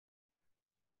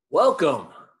Welcome,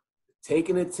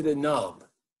 taking it to the nub,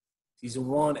 season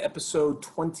 1, episode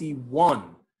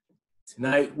 21.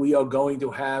 Tonight we are going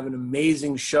to have an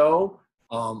amazing show.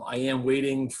 I am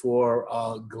waiting for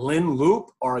Glynn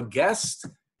Loope, our guest.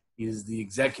 He is the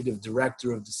executive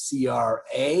director of the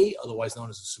CRA, otherwise known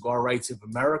as the Cigar Rights of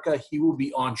America. He will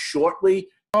be on shortly.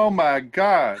 Oh my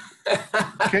God!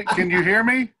 Can you hear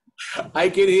me? I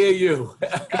can hear you.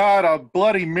 God, a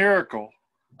bloody miracle!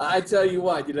 I tell you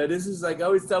what, this is like I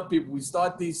always tell people, we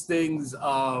start these things,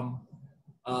 I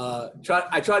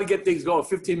try to get things going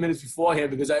 15 minutes beforehand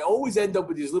because I always end up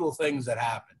with these little things that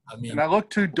happen. And I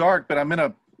look too dark, but I'm in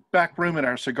a back room in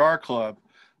our cigar club.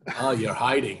 Oh, you're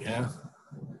hiding, huh?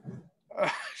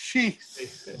 Jeez.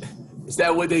 Is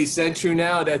that what they sent you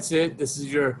now? That's it? This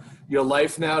is your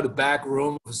life now, the back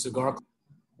room of a cigar club?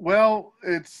 Well,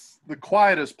 it's the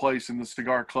quietest place in the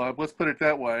cigar club. Let's put it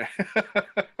that way.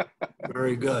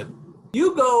 Very good.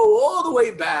 You go all the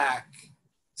way back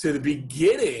to the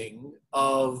beginning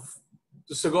of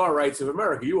the Cigar Rights of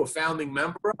America. You were a founding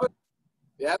member of it?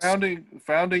 Yes.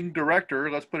 Founding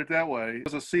director, let's put it that way.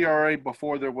 It was a CRA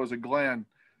before there was a Glynn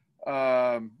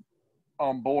on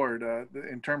board.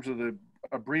 In terms of the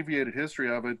abbreviated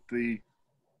history of it, the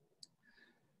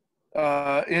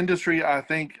industry, I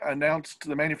think,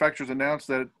 the manufacturers announced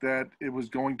that it was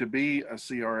going to be a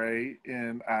CRA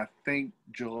in, I think,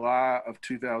 July of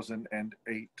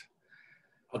 2008.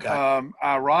 Okay.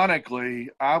 Ironically,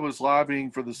 I was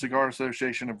lobbying for the Cigar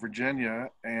Association of Virginia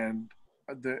in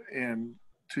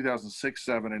 2006,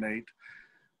 7, and 8.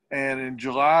 And in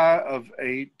July of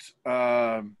 8,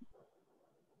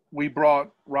 we brought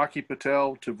Rocky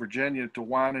Patel to Virginia to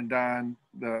wine and dine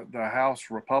the House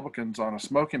Republicans on a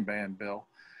smoking ban bill.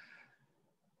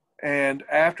 And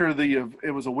after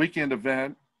it was a weekend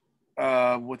event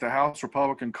with the House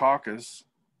Republican caucus,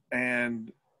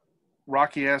 and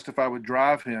Rocky asked if I would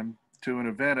drive him to an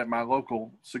event at my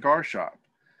local cigar shop,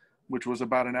 which was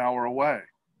about an hour away.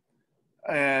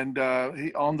 And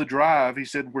on the drive, he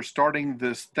said, "We're starting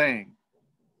this thing.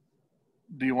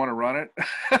 Do you want to run it?"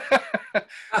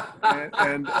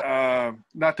 and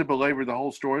not to belabor the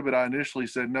whole story, but I initially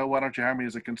said, "No, why don't you hire me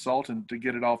as a consultant to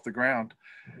get it off the ground?"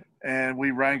 And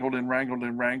we wrangled, and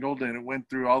it went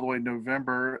through all the way to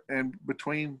November. And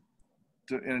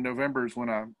in November is when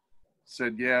I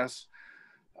said yes.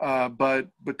 But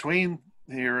between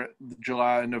here,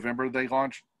 July and November, they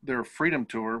launched their Freedom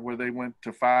Tour, where they went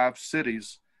to 5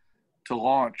 cities to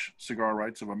launch Cigar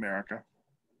Rights of America.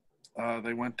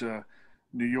 They went to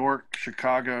New York,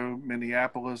 Chicago,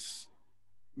 Minneapolis,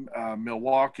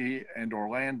 Milwaukee, and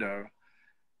Orlando.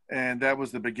 And that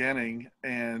was the beginning.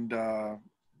 And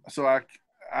so I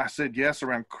said yes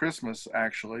around Christmas,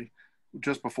 actually,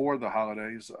 just before the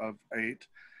holidays of 8.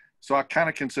 So I kind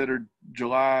of considered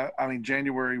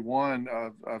January 1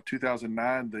 of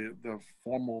 2009, the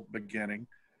formal beginning.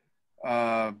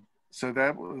 So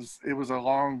it was a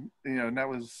long, and that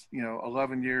was,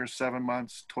 11 years, 7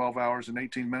 months, 12 hours, and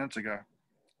 18 minutes ago.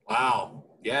 Wow.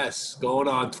 Yes. Going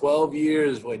on 12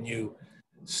 years when you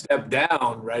stepped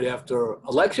down right after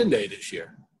Election Day this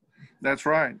year. That's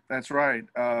right.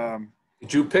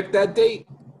 Did you pick that date?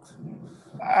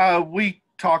 We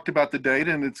talked about the date,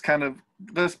 and it's kind of,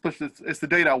 it's the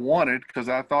date I wanted because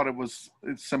I thought it's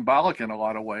symbolic in a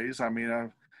lot of ways. I mean,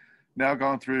 I've now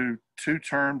gone through 2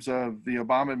 terms of the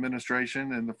Obama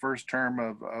administration and the first term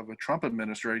of a Trump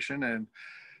administration. And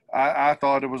I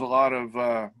thought it was a lot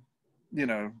of,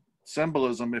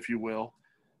 symbolism, if you will,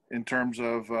 in terms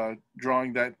of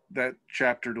drawing that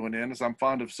chapter to an end. As I'm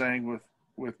fond of saying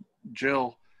with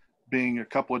Jill being a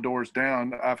couple of doors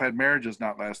down, I've had marriages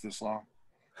not last this long.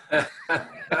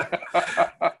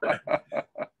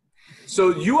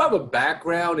 So you have a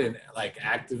background in like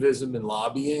activism and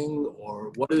lobbying,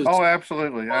 or what is? Oh,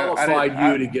 absolutely. Qualified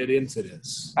you to get into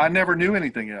this? I never knew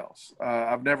anything else.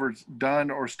 I've never done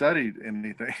or studied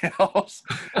anything else.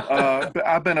 But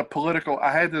I've been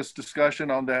I had this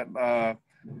discussion on that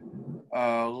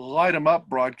Light 'em Up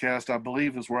broadcast, I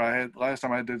believe is where last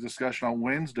time I had the discussion on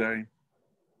Wednesday.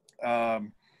 I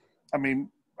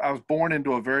was born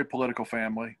into a very political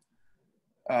family.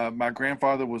 My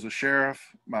grandfather was a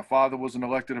sheriff. My father was an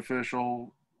elected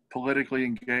official, politically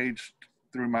engaged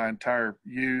through my entire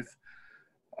youth.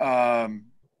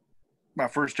 My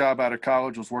first job out of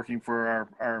college was working for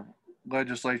our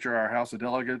legislature, our House of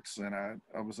Delegates, and I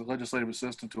was a legislative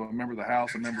assistant to a member of the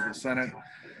House, a member of the Senate,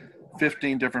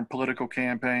 15 different political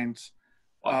campaigns.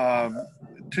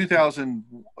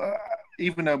 2000,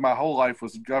 even though my whole life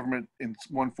was government in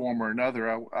one form or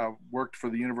another, I worked for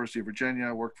the University of Virginia,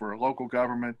 I worked for a local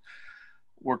government,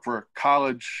 worked for a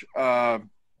college, and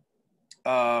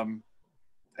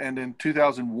and in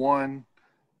 2001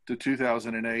 to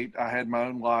 2008, I had my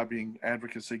own lobbying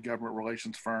advocacy government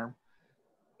relations firm.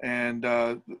 And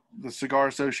the Cigar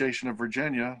Association of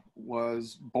Virginia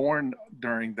was born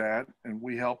during that, and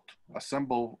we helped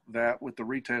assemble that with the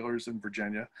retailers in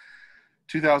Virginia.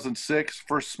 2006,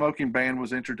 first smoking ban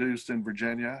was introduced in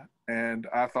Virginia, and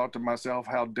I thought to myself,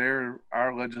 how dare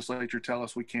our legislature tell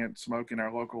us we can't smoke in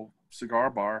our local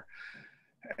cigar bar?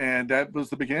 And that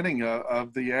was the beginning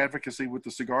of the advocacy with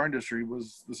the cigar industry,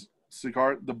 was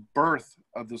the birth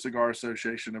of the Cigar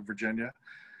Association of Virginia.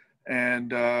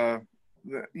 And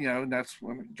and that's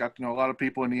when I got to know a lot of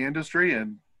people in the industry,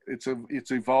 and it's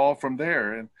evolved from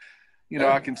there. And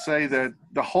I can say that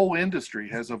the whole industry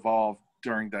has evolved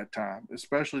during that time,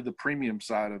 especially the premium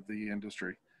side of the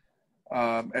industry.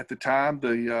 At the time,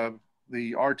 the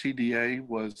RTDA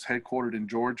was headquartered in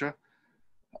Georgia.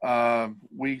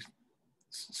 We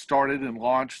started and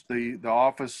launched the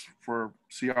office for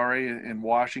CRA in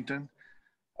Washington.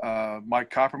 Mike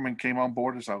Copperman came on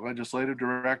board as our legislative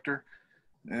director.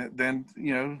 And then,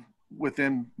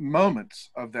 within moments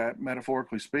of that,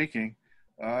 metaphorically speaking,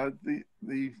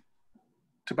 the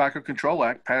Tobacco Control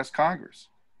Act passed Congress.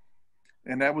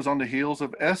 And that was on the heels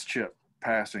of S-chip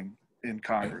passing in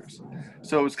Congress.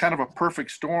 So it's kind of a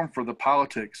perfect storm for the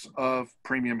politics of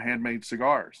premium handmade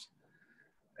cigars.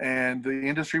 And the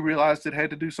industry realized it had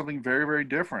to do something very, very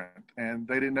different. And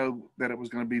they didn't know that it was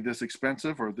going to be this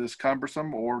expensive or this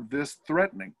cumbersome or this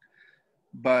threatening.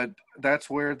 But that's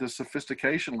where the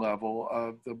sophistication level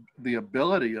of the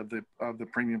ability of the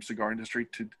premium cigar industry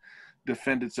to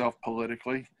defend itself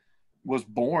politically was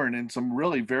born in some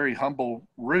really very humble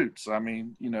roots. I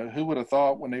mean, who would have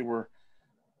thought when they were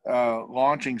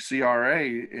launching CRA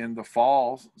in the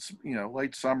fall,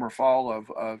 late summer, fall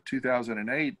of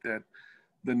 2008, that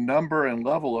the number and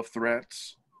level of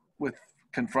threats with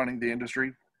confronting the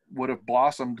industry would have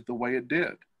blossomed the way it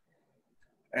did.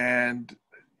 And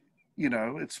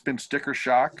it's been sticker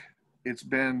shock. It's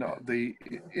been the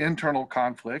internal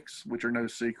conflicts, which are no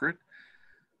secret.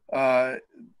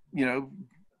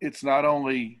 It's not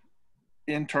only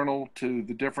internal to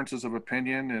the differences of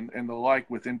opinion and the like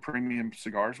within premium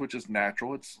cigars, which is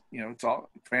natural. It's all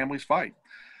families fight.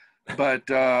 But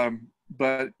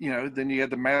then you have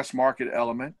the mass market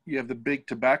element, you have the big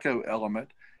tobacco element,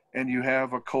 and you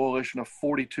have a coalition of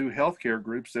 42 healthcare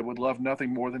groups that would love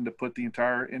nothing more than to put the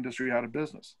entire industry out of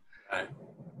business. Right.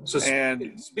 So,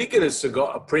 speaking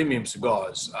of premium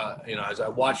cigars, as I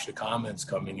watch the comments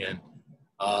coming in,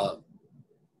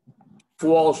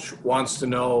 Walsh wants to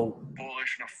know: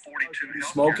 coalition of 42 are you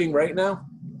smoking right now?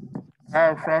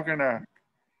 I'm smoking a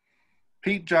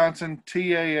Pete Johnson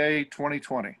TAA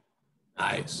 2020.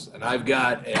 Nice. And I've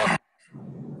got a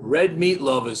Red Meat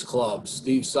Lovers Club,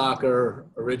 Steve Soccer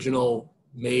original,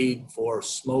 made for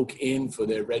Smoke In for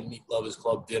their Red Meat Lovers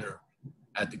Club dinner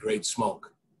at the Great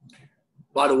Smoke.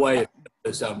 By the way,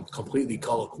 I'm completely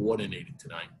color coordinated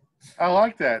tonight. I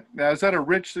like that. Now, is that a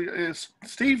rich?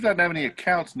 Steve doesn't have any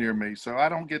accounts near me, so I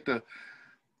don't get to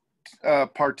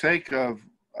partake of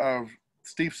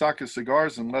Steve Saka's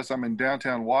cigars unless I'm in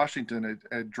downtown Washington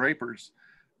at Draper's.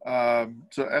 So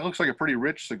it looks like a pretty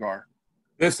rich cigar.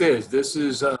 This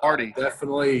is Hardy.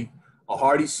 Definitely a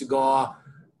hearty cigar.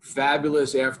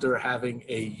 Fabulous after having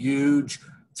a huge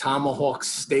tomahawk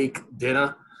steak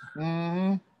dinner.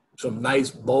 Mm-hmm. Some nice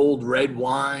bold red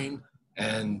wine,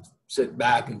 and sit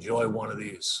back, enjoy one of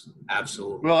these.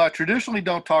 Absolutely. Well, I traditionally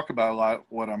don't talk about a lot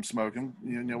what I'm smoking.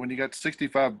 When you got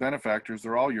 65 benefactors,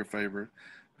 they're all your favorite.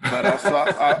 But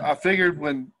I figured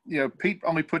when Pete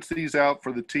only puts these out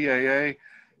for the TAA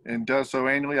and does so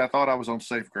annually, I thought I was on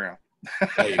safe ground.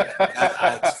 There you go.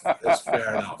 That's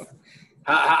fair enough.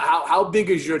 How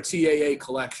big is your TAA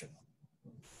collection?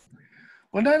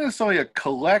 Well, not necessarily a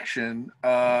collection.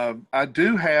 I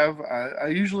do have. I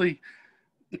usually,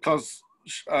 because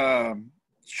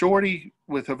Shorty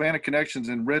with Havana Connections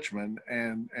in Richmond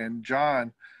and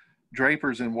John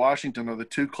Draper's in Washington are the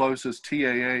two closest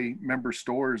TAA member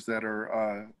stores that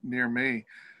are near me.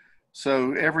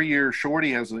 So every year,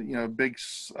 Shorty has a big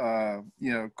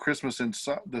Christmas and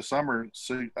the summer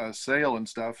sale and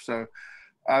stuff. So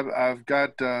I've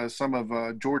got some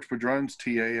of George Padron's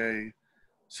TAA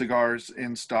cigars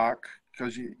in stock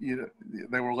because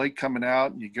they were late coming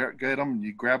out, and you get them and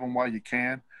you grab them while you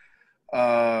can.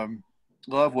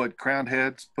 Love what Crowned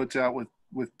Heads puts out with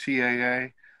TAA.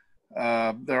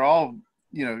 They're all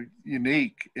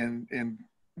unique in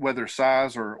whether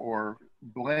size or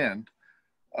blend.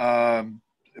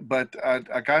 But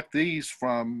I got these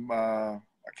from I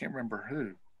can't remember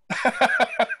who.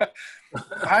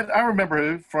 I remember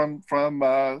who from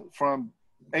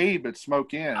Abe at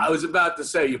Smoke Inn. I was about to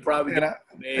say, you probably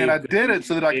and I did it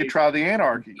so that I could try the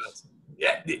Anarchies.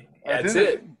 Yeah, that's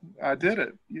it. I did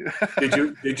it.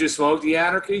 Did you smoke the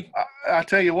Anarchy? I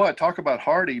tell you what, talk about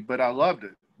hardy, but I loved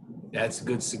it. That's a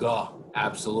good cigar.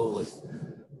 Absolutely.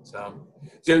 So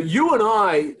you and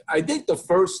I think the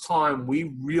first time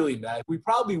we really met, we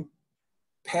probably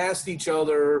passed each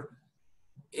other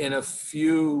in a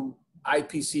few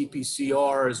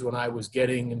IPCPCRs when I was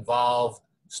getting involved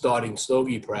starting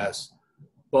Stogie Press.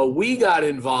 But we got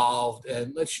involved,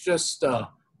 and let's just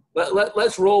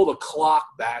let's roll the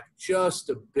clock back just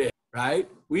a bit, right?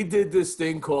 We did this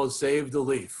thing called Save the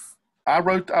Leaf. I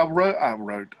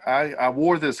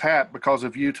wore this hat because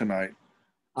of you tonight.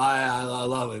 I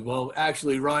love it. Well,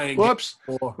 actually, Ryan. Whoops.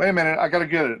 Wait a minute. I got to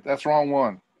get it. That's the wrong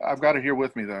one. I've got it here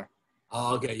with me, though.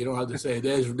 Oh, okay. You don't have to say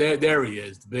it. There he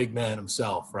is, the big man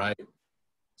himself, right?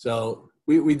 So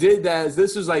we did that.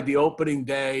 This was like the opening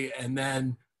day, and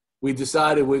then we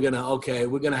decided we're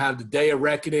gonna have the Day of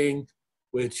Reckoning,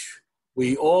 which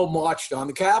we all marched on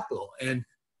the Capitol. And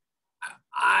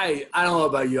I don't know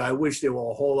about you. I wish there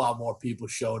were a whole lot more people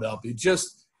showed up. It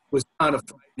just was kind of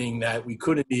frightening that we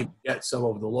couldn't even get some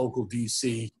of the local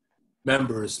DC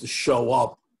members to show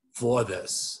up for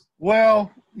this.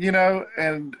 Well,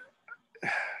 and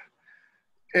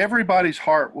everybody's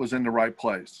heart was in the right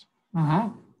place.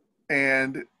 Mm-hmm.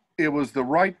 And it was the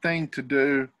right thing to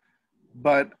do,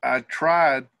 but I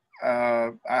tried.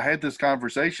 I had this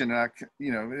conversation, and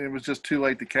it was just too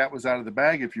late. The cat was out of the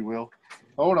bag, if you will.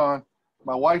 Hold on.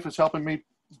 My wife is helping me.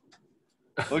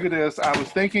 Look at this. I was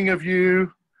thinking of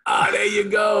you. Ah, there you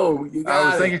go.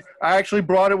 I actually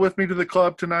brought it with me to the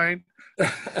club tonight.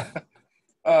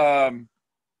 So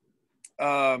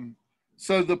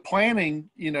the planning,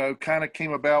 kind of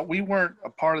came about. We weren't a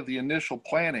part of the initial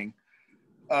planning,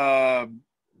 but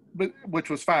which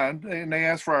was fine. And they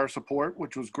asked for our support,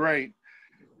 which was great.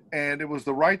 And it was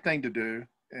the right thing to do.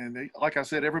 And like I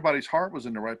said, everybody's heart was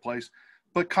in the right place.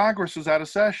 But Congress was out of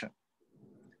session.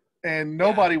 And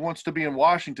nobody wants to be in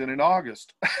Washington in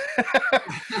August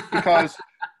because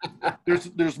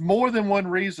there's more than one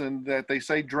reason that they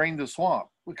say drain the swamp,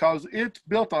 because it's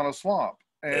built on a swamp.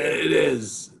 And it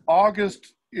is.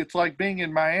 August, it's like being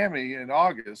in Miami in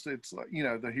August. It's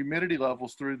the humidity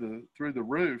levels through the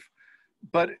roof.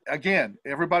 But again,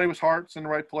 everybody was hearts in the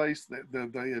right place.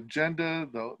 The agenda,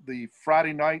 the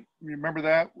Friday night, remember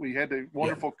that? We had the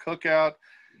wonderful cookout.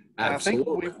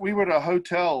 Absolutely. I think we were at a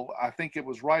hotel. I think it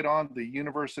was right on the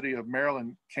University of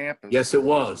Maryland campus. Yes, it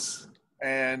was.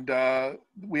 And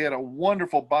we had a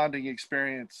wonderful bonding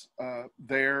experience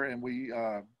there. And we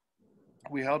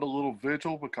held a little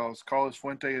vigil because Carlos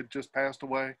Fuente had just passed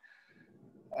away.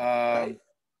 Right.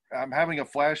 I'm having a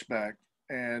flashback.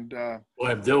 And boy,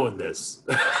 I'm doing this.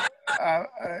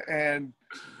 And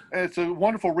it's a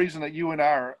wonderful reason that you and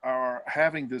I are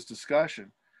having this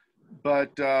discussion.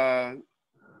 But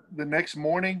the next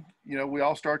morning, we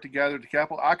all start to gather at the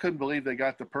Capitol. I couldn't believe they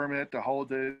got the permit to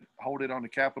hold it on the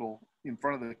Capitol, in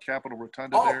front of the Capitol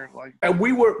Rotunda there. And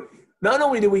we were, not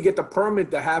only did we get the permit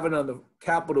to have it on the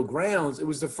Capitol grounds, it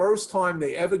was the first time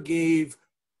they ever gave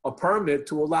a permit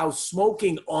to allow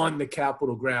smoking on the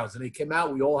Capitol grounds. And they came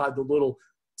out, we all had the little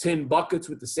tin buckets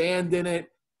with the sand in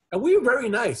it. And we were very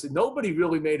nice. And nobody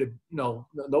really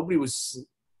nobody was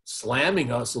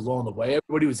slamming us along the way.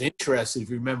 Everybody was interested. If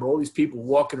you remember, all these people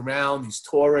walking around, these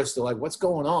tourists, they're like, what's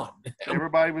going on?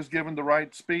 Everybody was giving the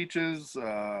right speeches.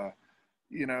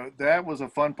 That was a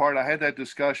fun part. I had that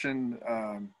discussion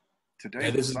today.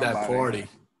 Yeah, this is that party.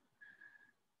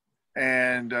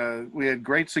 And we had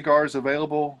great cigars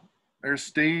available. There's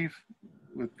Steve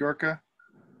with Gurkha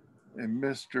and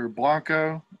Mr.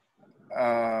 Blanco.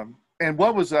 And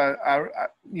what was, the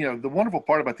wonderful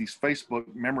part about these Facebook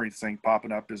memories thing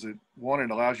popping up is it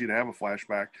allows you to have a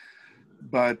flashback.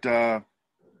 But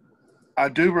I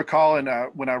do recall,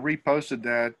 when I reposted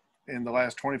that in the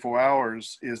last 24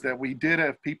 hours, is that we did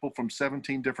have people from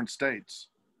 17 different states.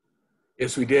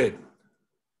 Yes, we did.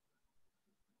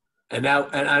 And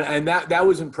that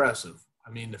was impressive.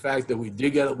 I mean, the fact that we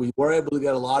were able to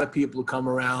get a lot of people to come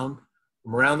around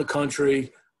from around the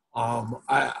country.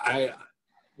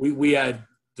 We had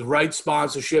the right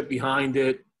sponsorship behind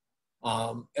it,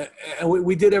 and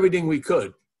we did everything we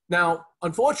could. Now,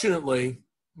 unfortunately,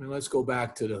 let's go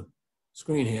back to the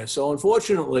screen here. So,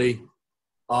 unfortunately,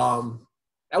 that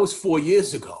was 4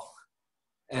 years ago,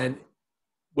 and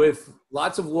with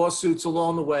lots of lawsuits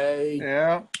along the way,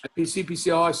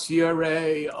 PCPCR,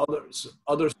 CRA,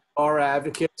 other cigar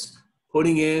advocates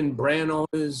putting in, brand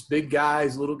owners, big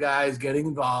guys, little guys getting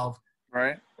involved.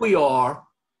 Right. We are.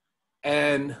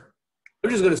 And I'm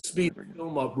just going to speed the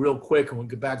film up real quick and we'll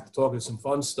get back to talking some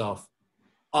fun stuff.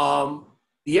 The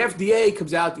FDA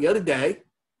comes out the other day,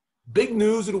 big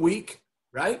news of the week,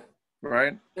 right?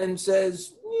 Right. And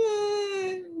says,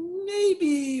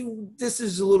 maybe this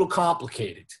is a little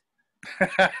complicated.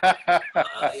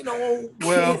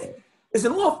 Well, there's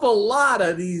an awful lot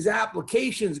of these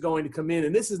applications going to come in,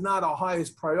 and this is not our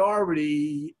highest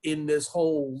priority in this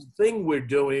whole thing we're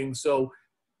doing. So,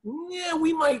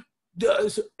 we might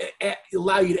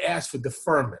allow you to ask for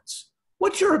deferments.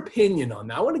 What's your opinion on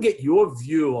that? I want to get your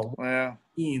view on what it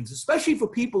means, especially for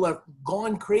people that have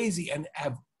gone crazy and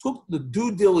have took the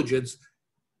due diligence,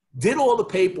 did all the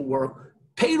paperwork,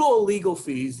 paid all the legal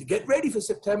fees to get ready for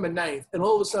September 9th, and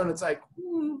all of a sudden it's like,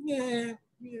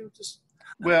 just.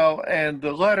 Well, and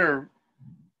the letter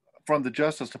from the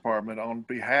Justice Department on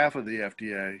behalf of the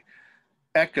FDA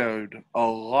echoed a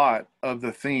lot of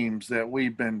the themes that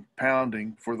we've been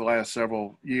pounding for the last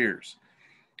several years.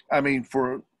 I mean,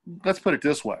 let's put it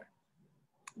this way,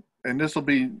 and this will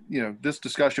be, this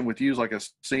discussion with you is like a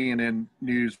CNN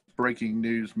news, breaking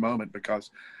news moment, because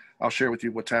I'll share with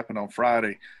you what's happened on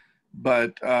Friday.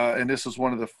 But, and this is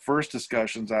one of the first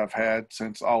discussions I've had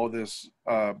since all of this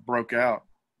broke out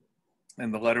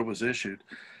and the letter was issued.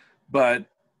 But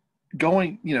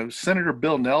Senator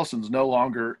Bill Nelson's no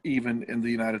longer even in the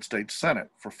United States Senate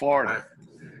for Florida.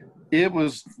 It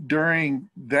was during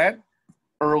that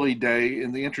early day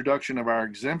in the introduction of our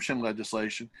exemption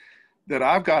legislation that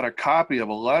I've got a copy of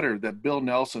a letter that Bill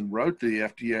Nelson wrote to the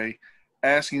FDA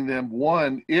asking them,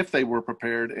 one, if they were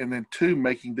prepared, and then two,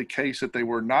 making the case that they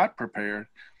were not prepared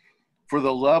for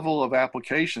the level of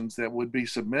applications that would be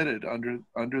submitted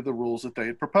under the rules that they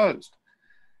had proposed.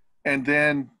 And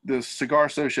then the Cigar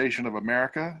Association of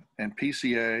America and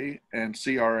PCA and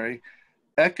CRA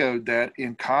echoed that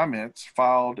in comments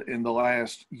filed in the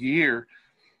last year,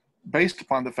 based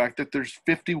upon the fact that there's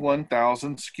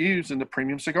 51,000 SKUs in the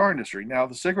premium cigar industry. Now,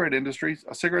 the cigarette industry,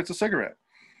 a cigarette's a cigarette.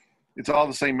 It's all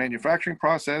the same manufacturing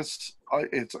process.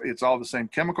 It's all the same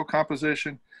chemical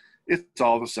composition. It's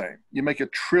all the same. You make 1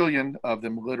 trillion of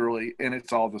them literally, and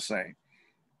it's all the same.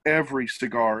 Every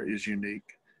cigar is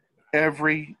unique.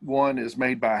 Every one is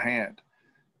made by hand.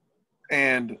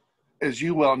 And as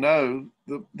you well know,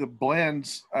 the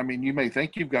blends, I mean, you may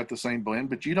think you've got the same blend,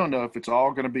 but you don't know if it's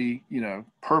all going to be,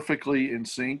 perfectly in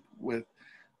sync with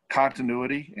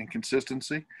continuity and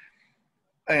consistency.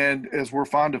 And as we're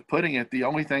fond of putting it, the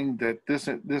only thing that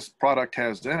this product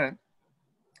has in it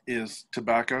is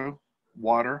tobacco,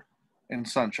 water, and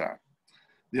sunshine.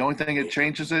 The only thing that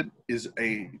changes it is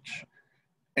age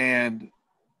and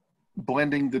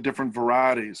blending the different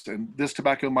varieties. And this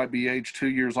tobacco might be aged 2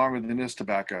 years longer than this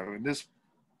tobacco. And this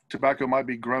tobacco might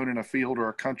be grown in a field or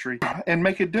a country and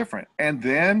make it different. And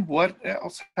then what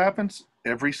else happens?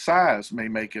 Every size may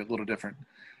make it a little different.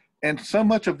 And so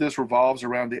much of this revolves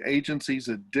around the agency's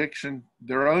addiction,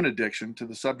 their own addiction to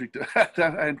the subject. I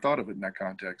hadn't thought of it in that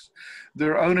context.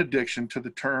 Their own addiction to the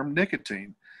term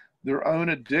nicotine, their own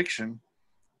addiction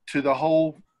to the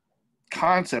whole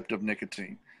concept of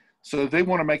nicotine. So they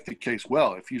want to make the case,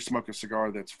 well, if you smoke a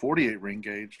cigar that's 48 ring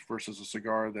gauge versus a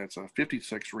cigar that's a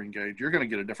 56 ring gauge, you're going to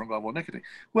get a different level of nicotine.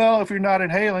 Well, if you're not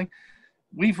inhaling,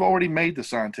 we've already made the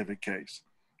scientific case.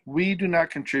 We do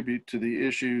not contribute to the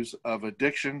issues of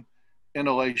addiction,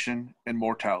 inhalation, and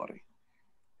mortality.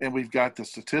 And we've got the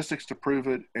statistics to prove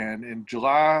it. And on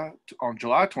July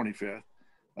 25th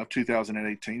of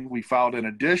 2018, we filed an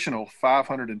additional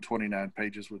 529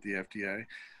 pages with the FDA,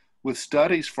 with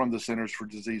studies from the Centers for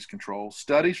Disease Control,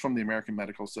 studies from the American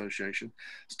Medical Association,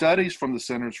 studies from the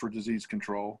Centers for Disease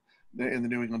Control in the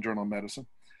New England Journal of Medicine,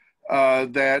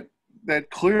 that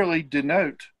clearly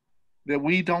denote that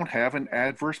we don't have an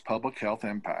adverse public health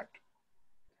impact.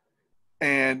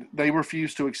 And they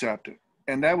refused to accept it.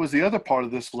 And that was the other part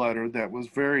of this letter that was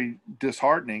very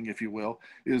disheartening, if you will,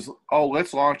 is,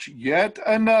 let's launch yet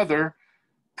another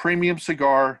premium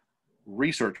cigar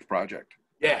research project.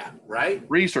 Yeah, right?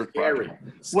 Research Scary.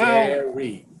 project.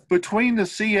 Scary. Well, between the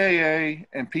CAA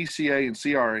and PCA and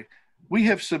CRA, we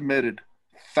have submitted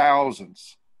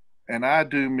thousands, and I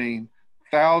do mean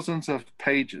thousands of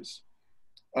pages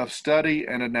of study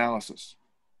and analysis.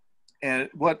 And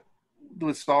what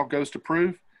this all goes to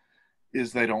prove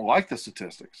is they don't like the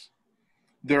statistics.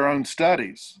 Their own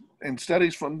studies and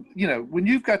studies from, when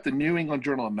you've got the New England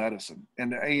Journal of Medicine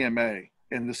and the AMA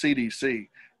and the CDC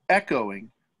echoing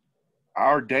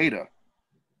our data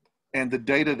and the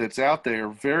data that's out there,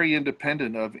 very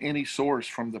independent of any source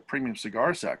from the premium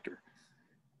cigar sector,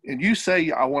 and you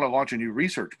say, I want to launch a new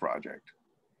research project,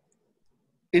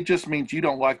 it just means you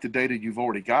don't like the data you've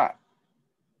already got.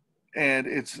 and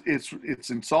it's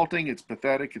insulting, it's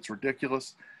pathetic, it's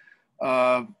ridiculous.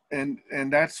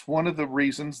 And that's one of the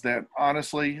reasons that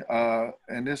honestly,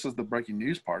 and this is the breaking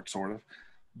news part sort of,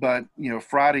 but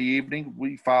Friday evening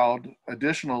we filed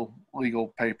additional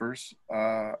legal papers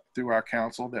through our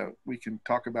counsel that we can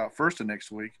talk about first of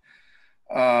next week.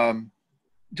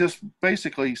 Just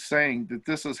basically saying that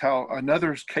this is how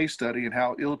another case study and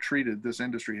how ill-treated this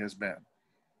industry has been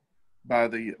by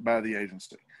the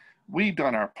agency. We've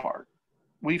done our part.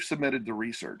 We've submitted the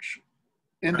research,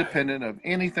 independent of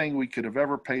anything we could have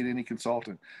ever paid any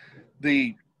consultant.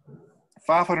 The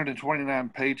 529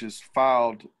 pages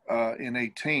filed in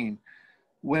 18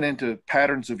 went into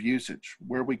patterns of usage,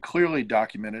 where we clearly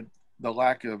documented the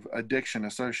lack of addiction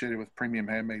associated with premium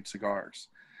handmade cigars.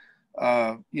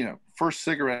 First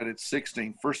cigarette at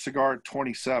 16, first cigar at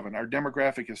 27. Our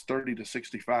demographic is 30 to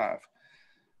 65.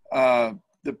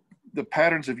 The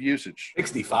patterns of usage.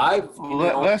 65?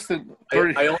 Less than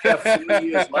 30. I only have 3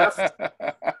 years left.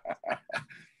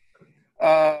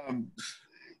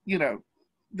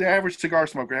 The average cigar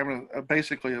smoker having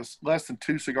basically is less than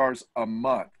 2 cigars a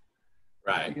month.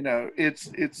 Right.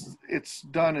 It's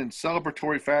done in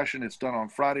celebratory fashion. It's done on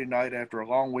Friday night after a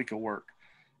long week of work,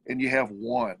 and you have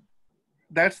one.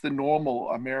 That's the normal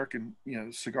American,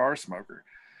 cigar smoker.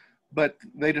 But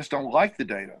they just don't like the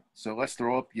data. So let's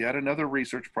throw up yet another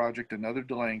research project, another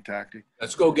delaying tactic.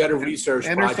 Let's go get a research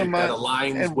project that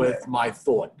aligns with my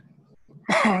thought.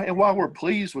 And while we're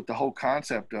pleased with the whole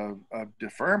concept of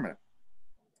deferment,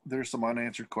 there's some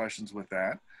unanswered questions with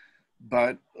that.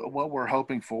 But what we're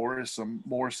hoping for is some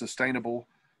more sustainable,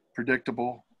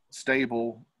 predictable,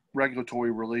 stable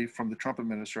regulatory relief from the Trump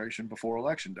administration before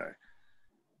Election Day.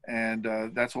 And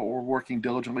that's what we're working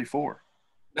diligently for.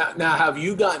 Now, have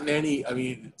you gotten any,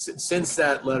 since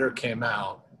that letter came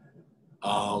out,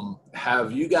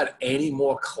 have you got any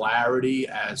more clarity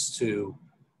as to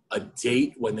a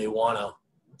date when they want to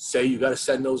say you got to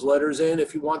send those letters in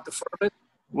if you want deferment?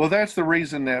 Well, that's the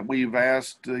reason that we've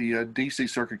asked the D.C.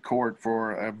 Circuit Court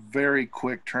for a very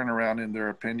quick turnaround in their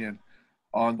opinion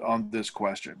on this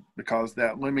question, because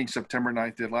that looming September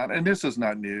 9th deadline, and this is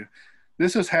not new.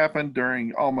 This has happened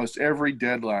during almost every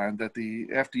deadline that the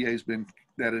FDA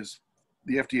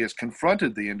has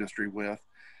confronted the industry with.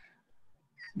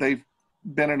 They've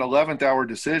been an 11th hour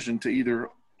decision to either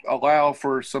allow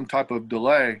for some type of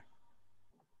delay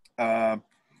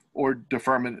or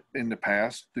deferment in the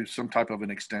past through some type of an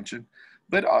extension.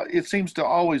 But it seems to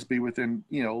always be within,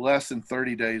 less than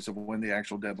 30 days of when the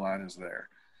actual deadline is there.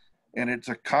 And it's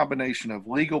a combination of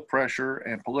legal pressure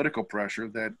and political pressure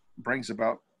that brings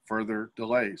about further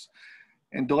delays.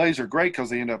 And delays are great because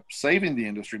they end up saving the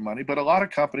industry money, but a lot of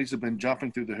companies have been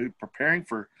jumping through the hoop preparing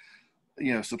for,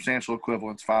 substantial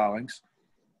equivalence filings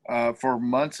for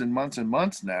months and months and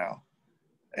months now.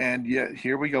 And yet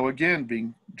here we go again,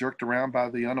 being jerked around by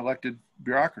the unelected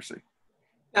bureaucracy.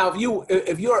 Now,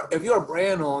 if you're a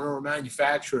brand owner or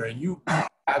manufacturer and you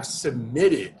have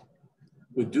submitted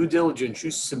with due diligence,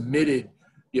 you submitted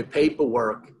your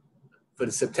paperwork for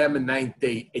the September 9th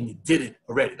date and you did it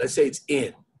already. Let's say it's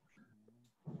in.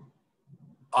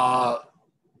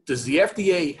 Does the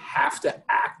FDA have to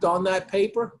act on that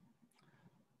paper?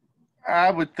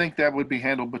 I would think that would be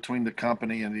handled between the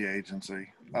company and the agency.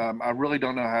 I really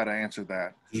don't know how to answer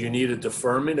that. Do you need a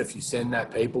deferment if you send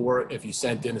that paperwork, if you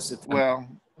sent in a September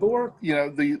paperwork?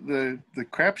 The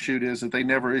crapshoot is that they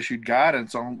never issued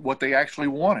guidance on what they actually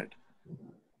wanted.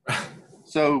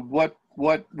 So what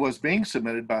was being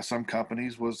submitted by some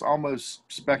companies was almost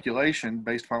speculation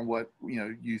based upon what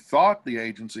you thought the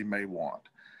agency may want.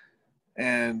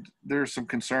 And there's some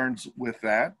concerns with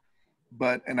that,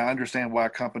 and I understand why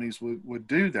companies would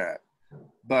do that.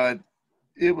 But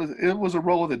it was a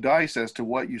roll of the dice as to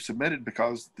what you submitted,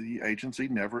 because the agency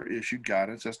never issued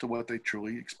guidance as to what they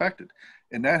truly expected.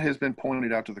 And that has been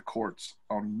pointed out to the courts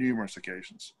on numerous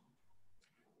occasions.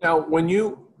 Now,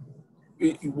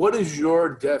 what is your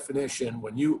definition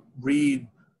when you read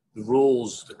the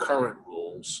rules, the current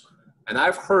rules? And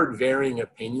I've heard varying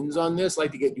opinions on this. I'd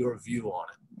like to get your view on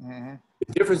it. Mm-hmm.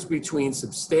 The difference between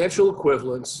substantial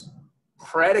equivalence,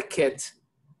 predicate,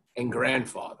 and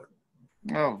grandfather.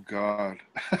 Oh, God.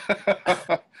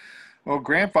 Well,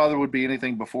 grandfather would be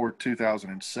anything before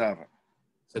 2007.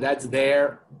 So that's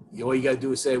there. All you got to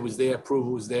do is say it was there, prove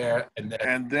it was there, and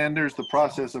then there's the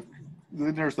process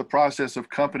of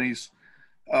companies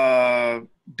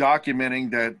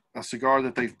documenting that a cigar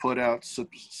that they've put out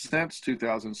since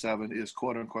 2007 is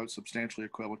quote unquote substantially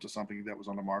equivalent to something that was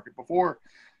on the market before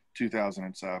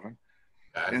 2007.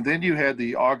 Okay. And then you had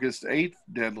the August 8th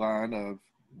deadline of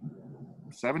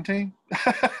 17.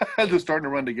 They're starting to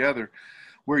run together,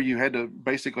 where you had to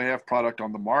basically have product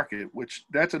on the market, which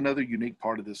that's another unique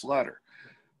part of this letter.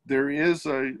 There is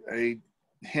a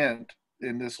hint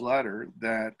in this letter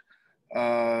that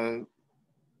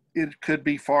it could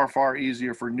be far, far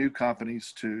easier for new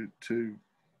companies to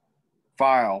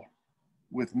file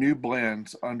with new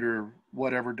blends under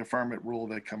whatever deferment rule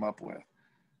they come up with.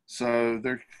 So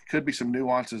there could be some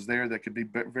nuances there that could be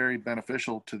very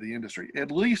beneficial to the industry. At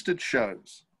least it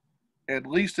shows, at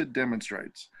least it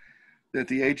demonstrates that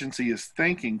the agency is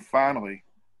thinking finally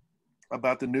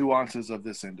about the nuances of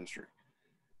this industry.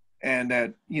 And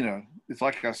that, you know, it's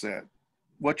like I said,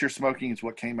 what you're smoking is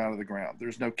what came out of the ground.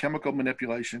 There's no chemical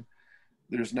manipulation.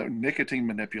 There's no nicotine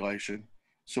manipulation.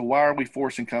 So why are we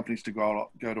forcing companies to go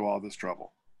to all this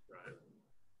trouble? Right.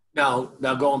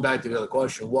 Now going back to the other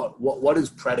question, what is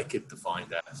predicate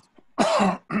defined as?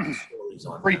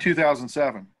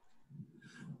 Pre-2007.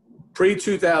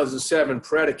 Pre-2007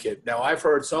 predicate. Now I've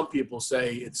heard some people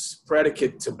say it's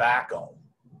predicate tobacco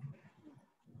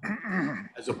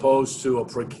as opposed to a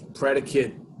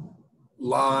predicate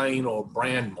line or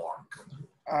brand mark.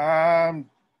 I'm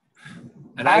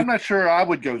not sure I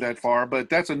would go that far, but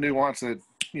that's a nuance that,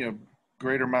 you know,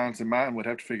 greater minds than mine would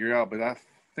have to figure out. But I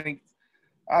think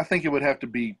it would have to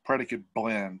be predicate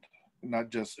blend, not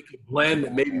just blend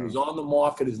that maybe was on the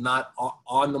market, is not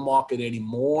on the market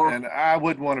anymore. And I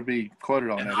wouldn't want to be quoted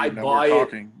on that. I even though buy we're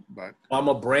talking, but I'm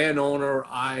a brand owner.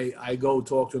 I go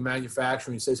talk to a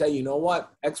manufacturer and he says, hey, you know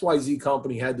what? XYZ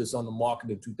company had this on the market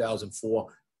in 2004.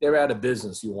 They're out of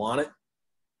business. You want it?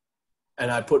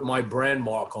 And I put my brand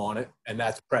mark on it, and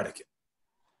that's predicate.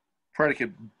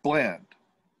 Predicate blend.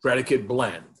 Predicate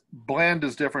blend. Blend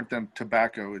is different than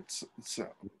tobacco. It's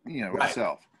you know, right.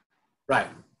 Itself. Right.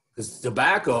 Because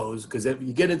tobaccos, because if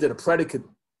you get into the predicate,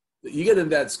 you get into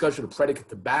that discussion of predicate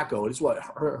tobacco, it's what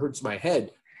hurts my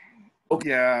head. Okay.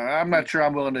 Yeah, I'm not sure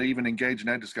I'm willing to even engage in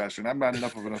that discussion. I'm not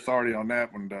enough of an authority on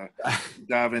that one to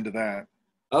dive into that.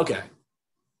 Okay.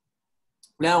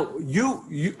 Now,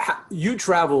 you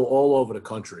travel all over the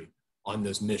country on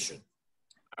this mission.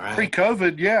 All right?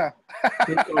 Pre-COVID, yeah.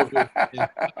 Pre-COVID, yeah.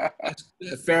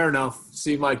 Fair enough.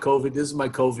 See my COVID. This is my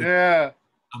COVID. Yeah.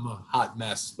 I'm a hot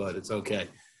mess, but it's okay.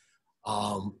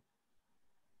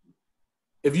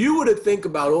 If you were to think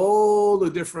about all the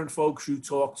different folks you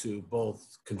talk to,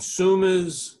 both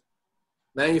consumers,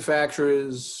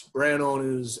 manufacturers, brand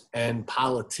owners, and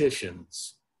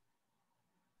politicians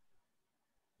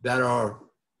that are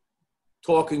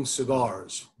talking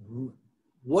cigars,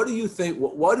 what do you think,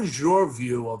 what is your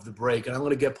view of the break? And I'm going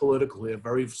to get political here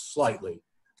very slightly.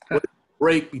 What is the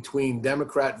break between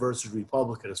Democrat versus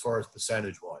Republican as far as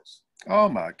percentage-wise? Oh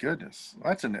my goodness.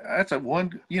 That's a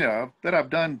one, you know, that I've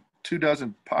done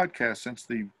 24 podcasts since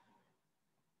the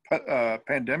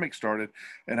pandemic started,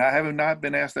 and I have not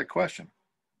been asked that question.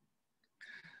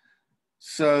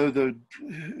 So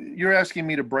you're asking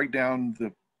me to break down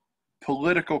the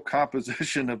political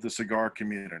composition of the cigar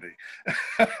community.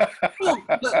 Let's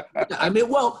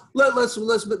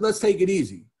take it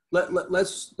easy.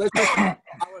 Let's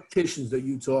politicians that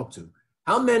you talk to.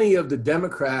 How many of the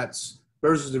Democrats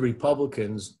versus the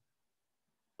Republicans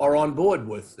are on board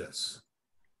with this?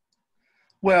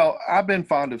 Well, I've been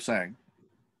fond of saying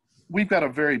we've got a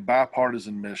very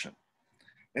bipartisan mission,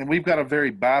 and we've got a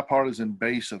very bipartisan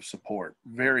base of support,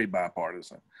 very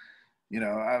bipartisan. You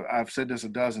know, I've said this a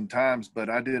dozen times, but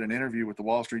I did an interview with the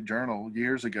Wall Street Journal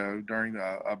years ago during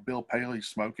a Bill Paley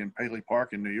smoke in Paley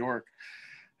Park in New York.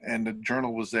 And the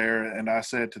Journal was there, and I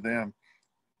said to them,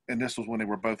 and this was when they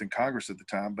were both in Congress at the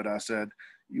time, but I said,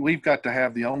 we've got to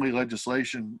have the only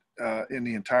legislation in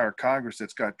the entire Congress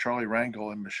that's got Charlie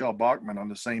Rangel and Michelle Bachmann on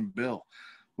the same bill,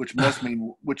 which must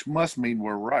mean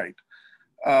we're right.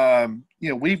 You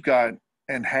know, we've got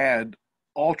and had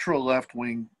ultra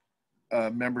left-wing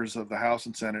members of the House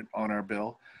and Senate on our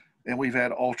bill, and we've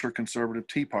had ultra conservative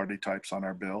Tea Party types on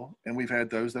our bill, and we've had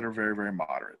those that are very, very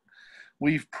moderate.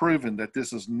 We've proven that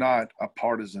this is not a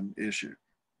partisan issue.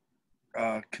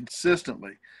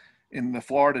 Consistently in the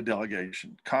Florida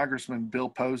delegation, Congressman Bill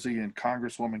Posey and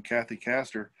Congresswoman Kathy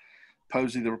Castor,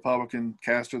 Posey the Republican,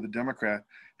 Castor the Democrat,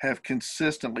 have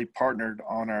consistently partnered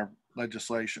on our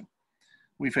legislation.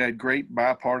 We've had great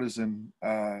bipartisan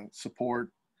support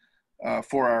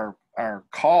for our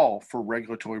call for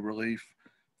regulatory relief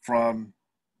from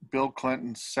Bill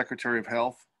Clinton's Secretary of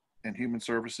Health and Human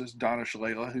Services, Donna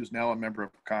Shalala, who's now a member of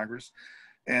Congress,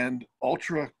 and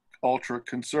ultra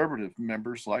conservative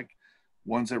members like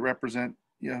ones that represent,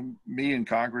 you know, me in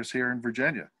Congress here in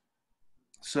Virginia.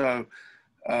 So,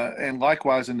 and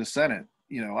likewise in the Senate,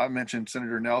 I mentioned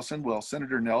Senator Nelson. Well,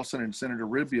 Senator Nelson and Senator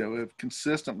Rubio have did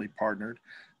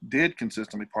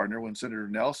consistently partner when Senator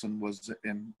Nelson was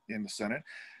in the Senate.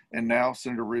 And now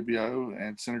Senator Rubio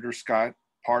and Senator Scott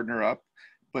partner up.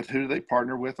 But who do they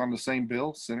partner with on the same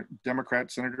bill?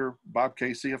 Democrat Senator Bob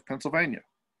Casey of Pennsylvania.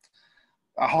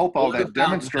 I hope all that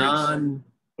demonstrates.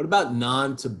 What about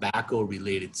non-tobacco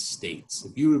related states?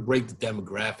 If you would break the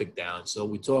demographic down, so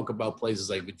we talk about places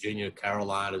like Virginia,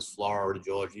 Carolinas, Florida,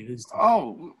 Georgia.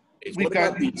 What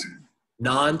about these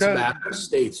non-tobacco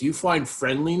states? Do you find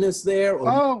friendliness there?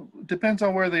 Depends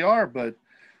on where they are, but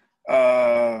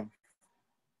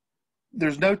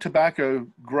there's no tobacco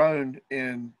grown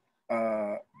in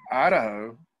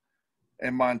Idaho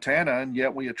and Montana, and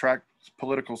yet we attract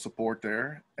political support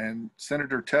there. And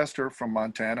Senator Tester from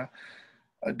Montana,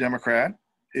 a Democrat,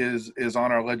 is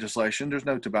on our legislation. There's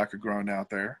no tobacco grown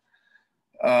out there.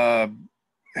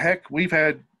 Heck, we've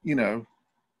had,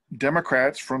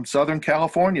 Democrats from Southern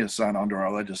California sign onto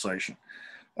our legislation.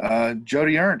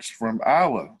 Jody Ernst from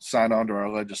Iowa signed onto our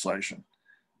legislation.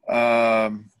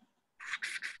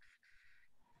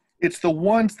 It's the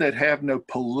ones that have no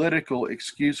political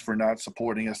excuse for not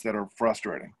supporting us that are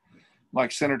frustrating.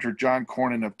 Like Senator John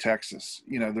Cornyn of Texas.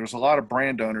 There's a lot of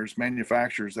brand owners,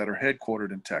 manufacturers that are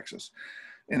headquartered in Texas.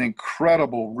 An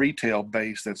incredible retail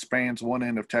base that spans one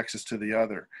end of Texas to the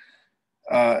other.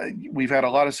 We've had a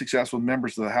lot of success with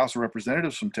members of the House of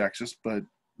Representatives from Texas, but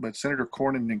Senator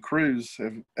Cornyn and Cruz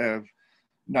have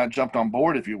not jumped on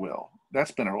board, if you will.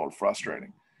 That's been a little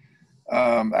frustrating.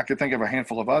 I could think of a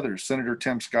handful of others. Senator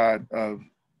Tim Scott of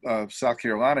South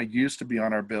Carolina used to be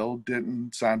on our bill,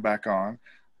 didn't sign back on.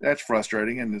 That's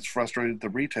frustrating, and it's frustrated the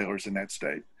retailers in that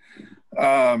state.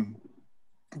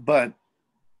 But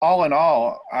all in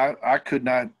all, I could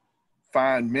not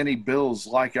find many bills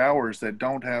like ours that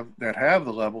have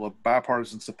the level of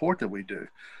bipartisan support that we do.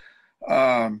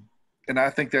 And I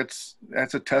think that's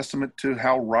a testament to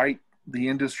how right the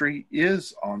industry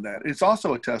is on that. It's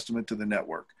also a testament to the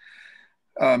network,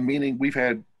 meaning we've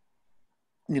had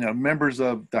members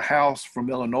of the House from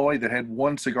Illinois that had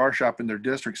one cigar shop in their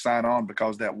district sign on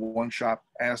because that one shop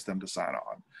asked them to sign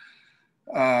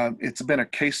on. It's been a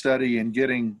case study in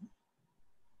getting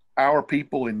our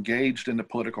people engaged in the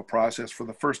political process for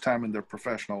the first time in their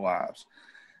professional lives.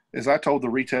 As I told the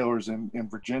retailers in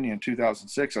Virginia in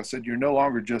 2006, I said, you're no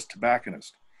longer just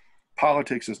tobacconists.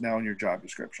 Politics is now in your job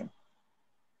description.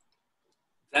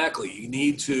 Exactly. You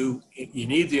need to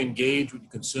engage with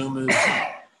consumers,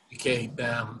 educate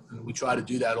them, and we try to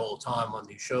do that all the time on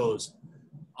these shows.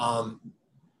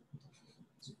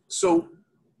 So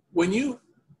when you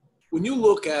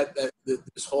look at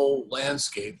this whole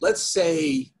landscape, let's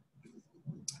say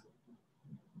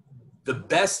the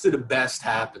best of the best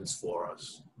happens for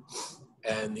us,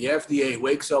 and the FDA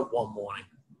wakes up one morning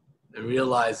and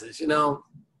realizes,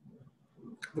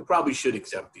 we probably should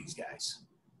accept these guys,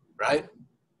 right?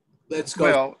 Let's go.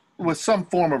 Well, with some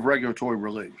form of regulatory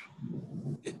relief.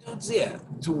 Yeah.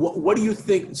 So what do you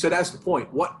think? So that's the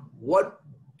point. What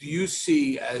do you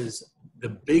see as the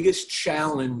biggest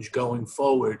challenge going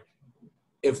forward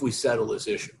if we settle this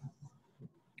issue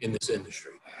in this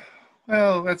industry?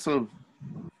 Well, that's a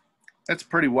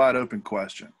pretty wide open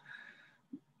question.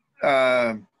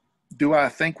 Do I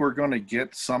think we're going to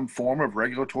get some form of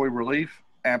regulatory relief?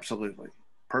 Absolutely.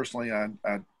 Personally, I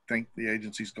think the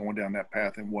agency's going down that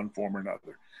path in one form or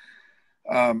another.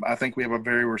 I think we have a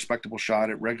very respectable shot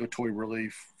at regulatory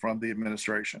relief from the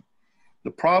administration.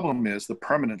 The problem is the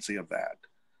permanency of that.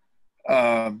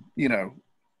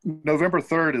 November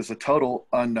 3rd is a total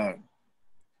unknown,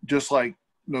 just like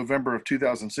November of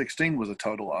 2016 was a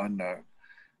total unknown.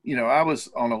 I was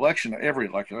on every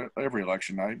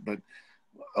election night, but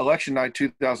election night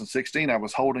 2016, I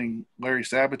was holding Larry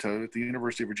Sabato at the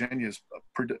University of Virginia's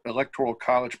electoral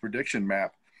college prediction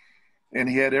map, and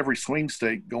he had every swing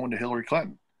state going to Hillary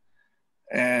Clinton.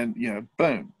 And,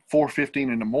 boom,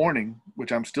 4:15 in the morning,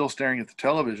 which I'm still staring at the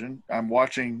television, I'm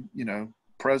watching,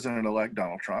 President-elect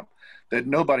Donald Trump that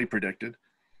nobody predicted.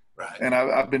 Right. And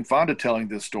I've been fond of telling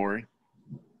this story.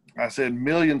 I said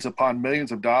millions upon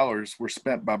millions of dollars were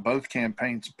spent by both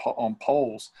campaigns on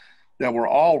polls that were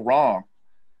all wrong,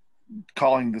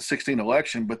 calling the 16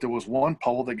 election, but there was one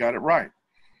poll that got it right.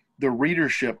 The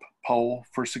readership poll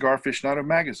for Cigar Aficionado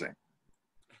magazine.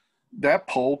 That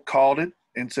poll called it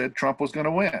and said Trump was going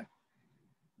to win.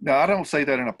 Now, I don't say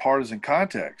that in a partisan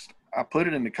context. I put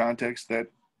it in the context that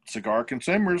cigar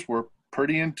consumers were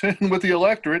pretty in tune with the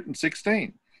electorate in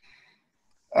 16.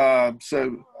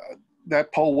 So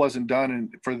that poll wasn't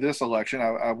done for this election.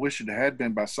 I wish it had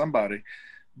been by somebody,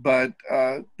 but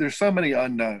there's so many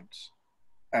unknowns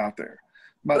out there.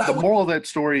 The moral of that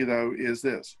story, though, is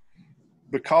this.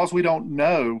 Because we don't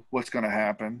know what's going to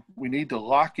happen, we need to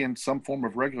lock in some form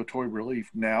of regulatory relief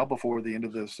now before the end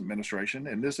of this administration.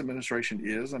 And this administration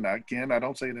is, and again, I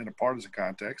don't say it in a partisan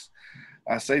context.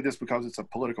 I say this because it's a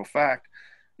political fact.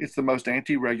 It's the most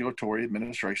anti-regulatory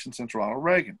administration since Ronald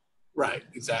Reagan. Right,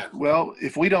 exactly. Well,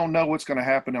 if we don't know what's going to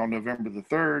happen on November the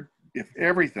 3rd, if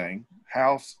everything,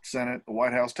 House, Senate, the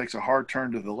White House takes a hard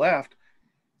turn to the left,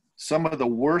 some of the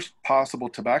worst possible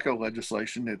tobacco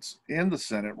legislation that's in the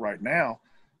Senate right now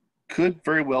could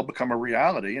very well become a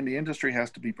reality, and the industry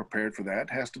has to be prepared for that,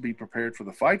 has to be prepared for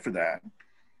the fight for that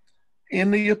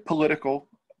in the political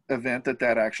event that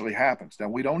that actually happens. Now,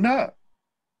 we don't know,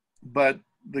 but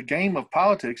the game of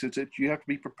politics is that you have to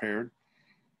be prepared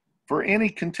for any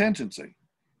contingency.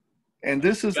 And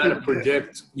this is to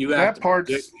predict. You have to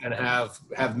predict and have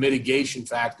mitigation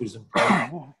factors in place.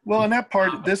 Well, in that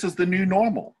part, this is the new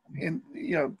normal. And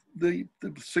the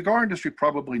cigar industry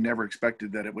probably never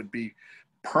expected that it would be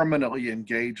permanently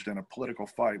engaged in a political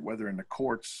fight, whether in the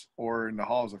courts or in the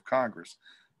halls of Congress.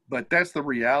 But that's the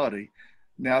reality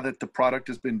now that the product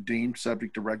has been deemed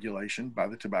subject to regulation by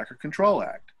the Tobacco Control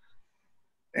Act.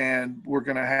 And we're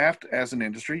going to have to, as an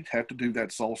industry, have to do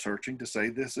that soul searching to say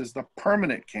this is the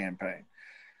permanent campaign.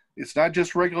 It's not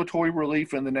just regulatory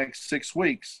relief in the next 6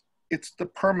 weeks. It's the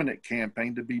permanent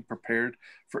campaign to be prepared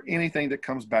for anything that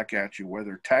comes back at you,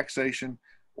 whether taxation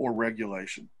or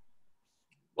regulation.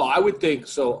 Well, I would think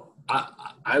so.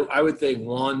 I would think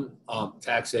one,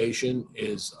 taxation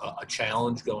is a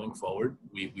challenge going forward.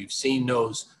 We've seen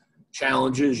those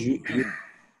challenges. You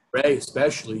Ray,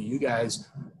 especially, you guys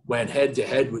went head to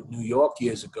head with New York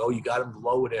years ago. You got them to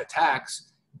lower their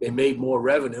tax. They made more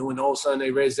revenue, and all of a sudden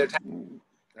they raised their tax.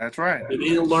 That's right. They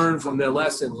didn't learn from their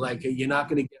lessons. Like, you're not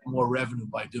going to get more revenue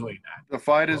by doing that. The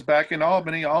fight is back in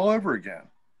Albany all over again.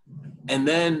 And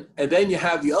then you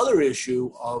have the other issue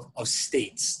of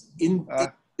states,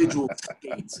 individual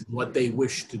states, and what they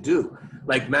wish to do.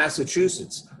 Like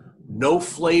Massachusetts, no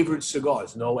flavored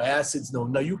cigars, no acids,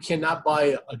 no. You cannot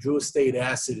buy a Drew Estate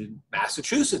acid in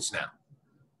Massachusetts now.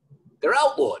 They're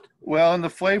outlawed. Well, in the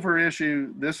flavor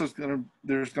issue, there's going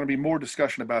to be more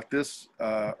discussion about this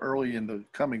early in the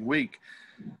coming week.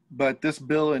 But this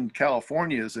bill in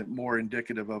California isn't more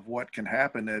indicative of what can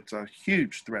happen. It's a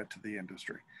huge threat to the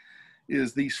industry.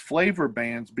 Is these flavor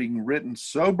bans being written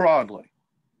so broadly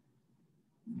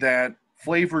that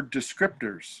flavored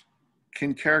descriptors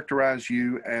can characterize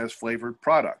you as flavored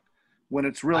product when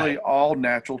it's really all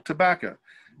natural tobacco.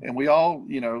 And we all,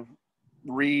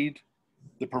 read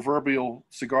the proverbial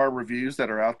cigar reviews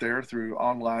that are out there through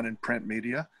online and print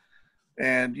media.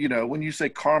 And, when you say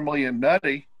caramely and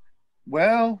nutty,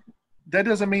 well, that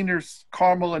doesn't mean there's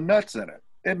caramel and nuts in it.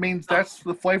 It means that's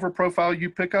the flavor profile you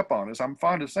pick up on. As I'm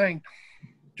fond of saying,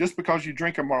 just because you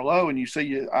drink a Merlot and you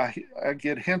say I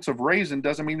get hints of raisin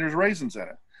doesn't mean there's raisins in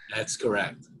it. That's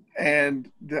correct.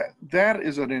 And that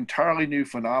is an entirely new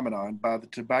phenomenon by the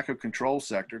tobacco control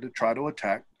sector to try to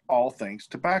attack all things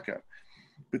tobacco.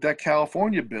 But that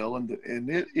California bill and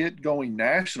it going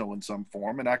national in some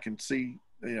form, and I can see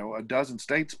a dozen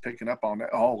states picking up on that.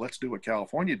 Oh, let's do what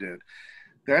California did.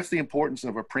 That's the importance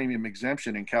of a premium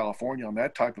exemption in California on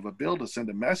that type of a bill to send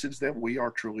a message that we are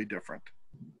truly different.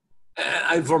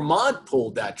 And Vermont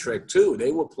pulled that trick too.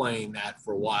 They were playing that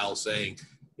for a while, saying,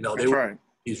 they were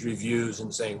these reviews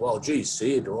and saying, well, geez,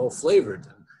 see, they're all flavored.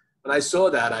 And when I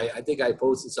saw that, I think I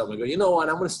posted something. I go, you know what?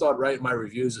 I'm going to start writing my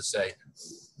reviews and say,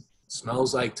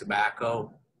 smells like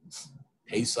tobacco,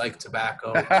 tastes like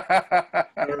tobacco,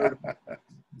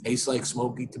 tastes like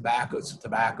smoky tobacco. It's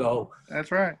tobacco.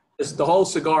 That's right. The whole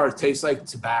cigar tastes like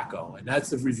tobacco, and that's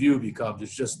the review becomes.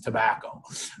 It's just tobacco,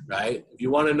 right? If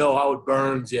you want to know how it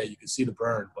burns, yeah, you can see the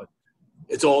burn, but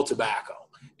it's all tobacco,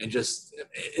 and just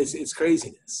it's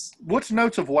craziness. What's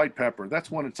notes of white pepper?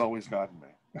 That's one that's always gotten me.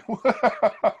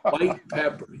 White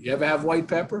pepper. You ever have white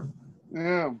pepper?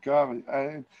 Yeah, God.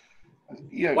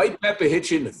 Yeah. White pepper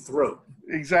hits you in the throat.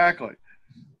 Exactly.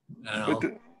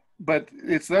 But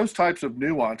it's those types of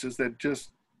nuances that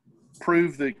just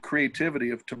prove the creativity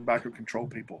of tobacco control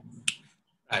people.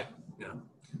 Right.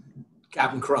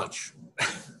 Captain Crunch.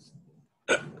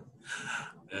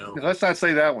 Let's not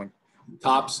say that one.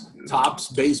 Tops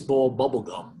baseball bubble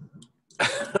gum.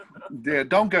 Yeah,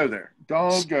 don't go there.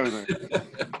 Don't go there.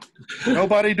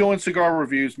 Nobody doing cigar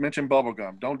reviews mention bubble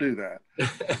gum. Don't do that.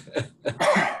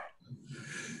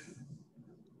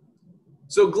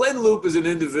 So Glynn Loope is an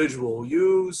individual.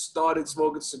 You started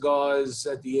smoking cigars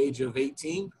at the age of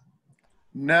 18?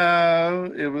 No,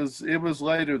 it was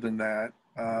later than that.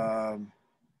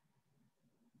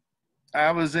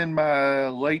 I was in my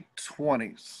late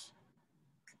 20s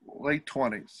late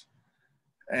 20s.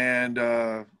 And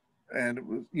it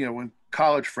was, you know, when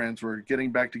college friends were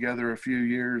getting back together a few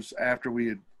years after we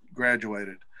had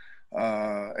graduated,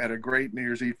 at a great New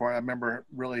Year's Eve party. I remember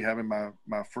really having my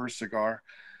first cigar.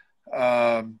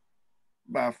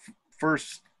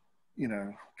 First, you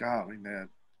know, golly, Ned,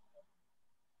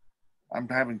 I'm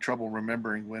having trouble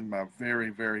remembering when my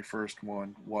very, very first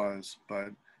one was,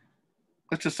 but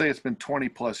let's just say it's been 20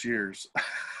 plus years.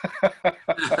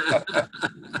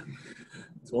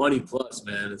 20 plus,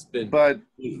 man. It's been. But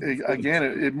again,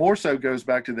 it more so goes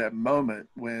back to that moment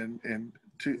when, and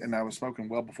I was smoking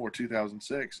well before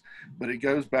 2006, but it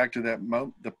goes back to that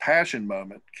the passion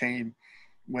moment came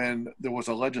when there was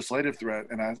a legislative threat.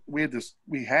 And we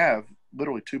have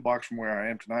literally 2 blocks from where I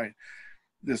am tonight,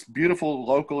 this beautiful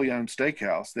locally owned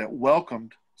steakhouse that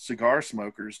welcomed cigar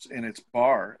smokers in its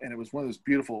bar. And it was one of those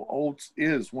beautiful old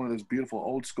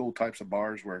school types of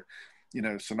bars where, you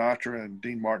know, Sinatra and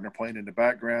Dean Martin are playing in the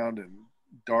background and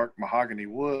dark mahogany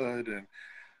wood and,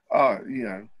 you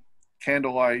know,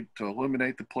 candlelight to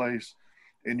illuminate the place.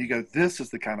 And you go, this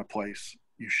is the kind of place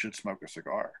you should smoke a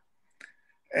cigar.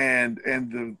 And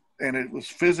it was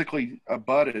physically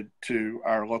abutted to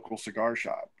our local cigar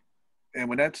shop. And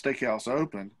when that steakhouse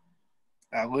opened,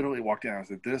 I literally walked in and I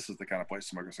said, this is the kind of place to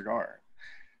smoke a cigar.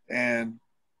 And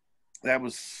that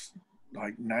was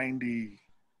like 98,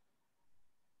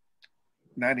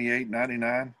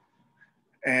 99.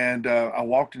 And I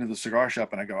walked into the cigar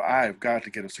shop and I go, I've got to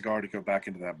get a cigar to go back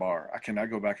into that bar. I cannot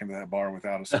go back into that bar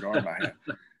without a cigar in my hand.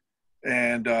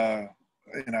 And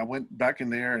I went back in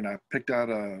there and I picked out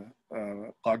a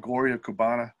La Gloria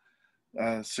Cubana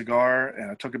cigar,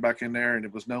 and I took it back in there, and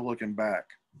it was no looking back.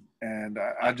 And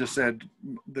I just said,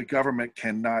 the government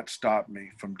cannot stop me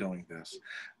from doing this.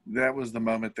 That was the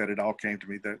moment that it all came to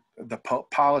me, that the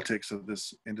politics of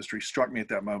this industry struck me at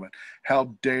that moment.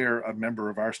 How dare a member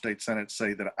of our state Senate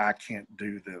say that I can't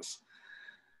do this?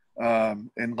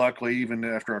 And luckily, even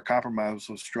after a compromise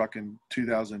was struck in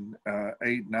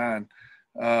 2008-9,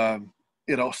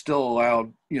 it still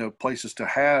allowed, you know, places to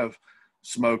have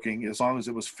smoking as long as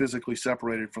it was physically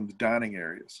separated from the dining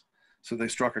areas. So they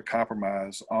struck a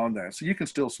compromise on that. So you can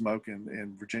still smoke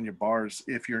in Virginia bars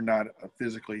if you're not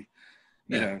physically,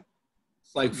 you know,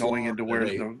 it's like going into where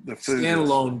the food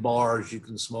standalone is. Bars, you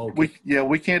can smoke. We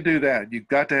can't do that. You've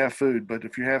got to have food, but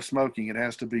if you have smoking, it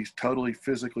has to be totally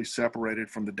physically separated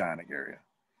from the dining area.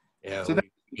 Yeah, so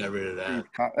we got rid of that.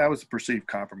 That was a perceived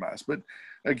compromise. But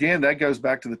again, that goes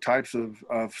back to the types of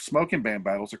smoking ban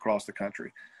battles across the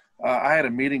country. I had a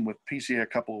meeting with PCA a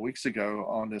couple of weeks ago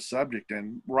on this subject,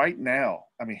 and right now,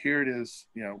 I mean, here it is,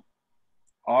 you know,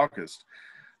 August,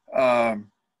 and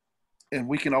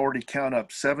we can already count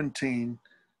up 17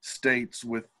 states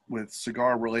with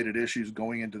cigar-related issues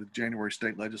going into the January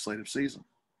state legislative season.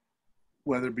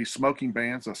 Whether it be smoking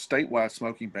bans, a statewide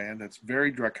smoking ban that's very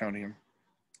draconian,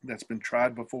 that's been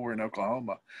tried before in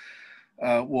Oklahoma,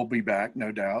 will be back,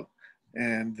 no doubt.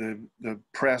 And the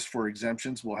press for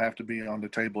exemptions will have to be on the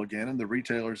table again. And the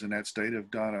retailers in that state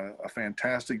have done a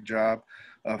fantastic job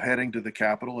of heading to the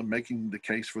Capitol and making the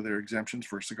case for their exemptions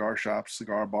for cigar shops,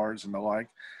 cigar bars, and the like.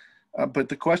 But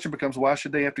the question becomes, why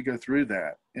should they have to go through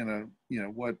that in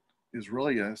what is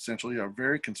really essentially a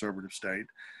very conservative state?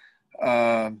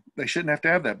 They shouldn't have to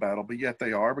have that battle, but yet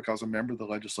they are, because a member of the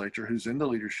legislature who's in the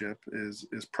leadership is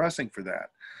pressing for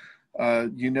that.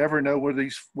 You never know where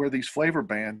these flavor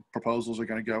ban proposals are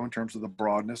going to go in terms of the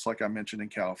broadness, like I mentioned in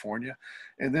California.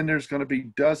 And then there's going to be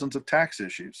dozens of tax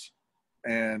issues.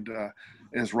 And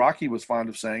as Rocky was fond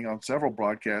of saying on several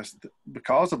broadcasts,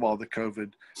 because of all the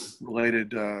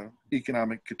COVID-related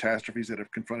economic catastrophes that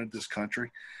have confronted this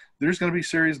country, there's going to be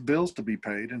serious bills to be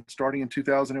paid, and starting in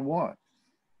 2001.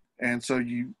 And so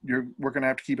we're going to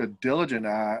have to keep a diligent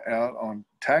eye out on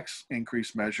tax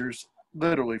increase measures,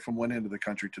 literally from one end of the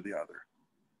country to the other.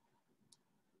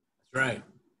 That's right.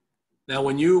 Now,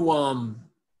 when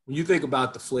you think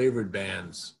about the flavored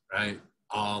bans, right?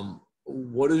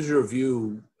 What is your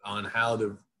view on how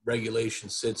the regulation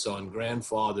sits on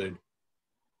grandfathered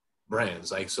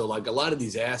brands? Like a lot of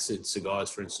these acid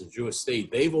cigars, for instance, Jewish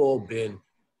State, they've all been,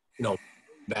 you know,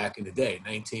 back in the day,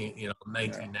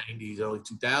 1990s, early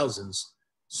 2000s.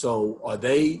 So are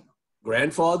they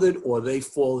grandfathered, or they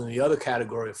fall in the other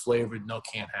category of flavored, no,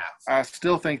 can't have? I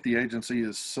still think the agency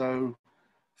is so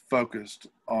focused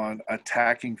on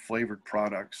attacking flavored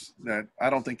products that I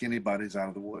don't think anybody's out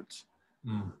of the woods.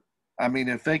 Mm. I mean,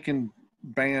 if they can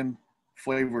ban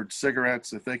flavored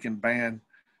cigarettes, if they can ban,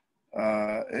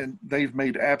 and they've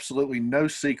made absolutely no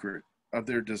secret of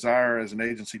their desire as an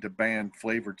agency to ban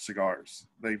flavored cigars.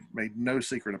 They've made no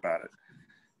secret about it.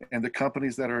 And the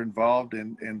companies that are involved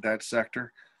in that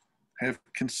sector have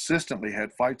consistently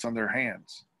had fights on their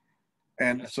hands.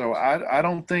 And so I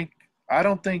don't think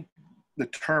the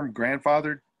term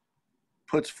grandfathered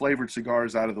puts flavored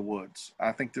cigars out of the woods.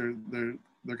 I think they're going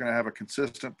to have a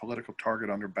consistent political target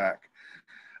on their back.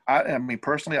 I mean,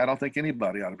 personally, I don't think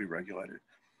anybody ought to be regulated,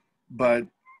 but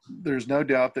there's no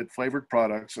doubt that flavored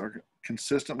products are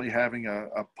consistently having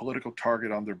a political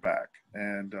target on their back,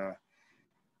 and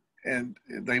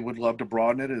they would love to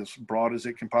broaden it as broad as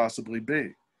it can possibly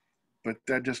be. But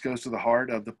that just goes to the heart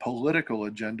of the political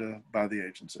agenda by the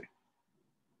agency.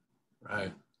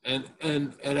 Right.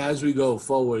 And as we go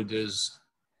forward, there's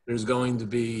going to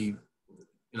be,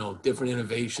 different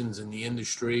innovations in the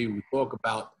industry. We talk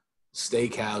about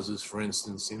steakhouses, for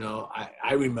instance.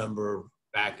 I remember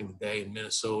back in the day in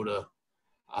Minnesota,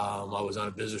 I was on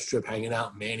a business trip hanging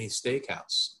out in Manny's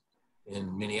Steakhouse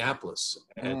in Minneapolis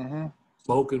and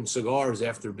smoking cigars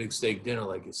after a big steak dinner,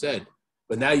 like you said.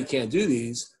 But now you can't do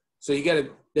these. So you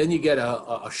get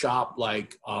a shop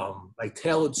like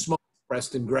Tailored Smoke,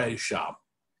 Preston Gray's shop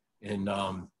in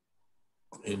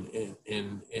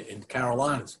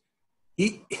Carolinas.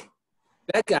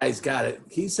 That guy's got it.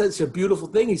 He says a beautiful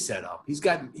thing he set up.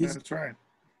 That's right.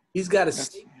 He's got a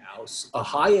steakhouse, a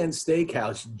high-end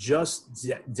steakhouse just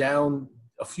down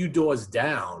a few doors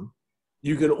down.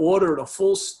 You can order a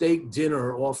full steak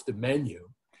dinner off the menu.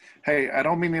 Hey, I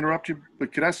don't mean to interrupt you,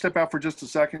 but could I step out for just a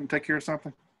second and take care of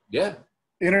something? Yeah.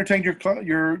 Entertain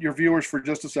your viewers for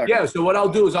just a second. Yeah. So what I'll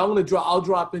do is I'll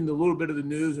drop in a little bit of the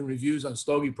news and reviews on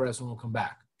Stogie Press, and we'll come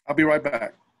back. I'll be right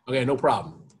back. Okay, no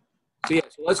problem. So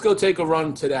let's go take a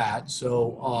run to that.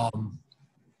 So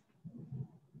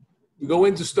we go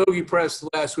into Stogie Press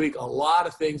last week. A lot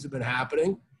of things have been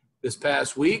happening this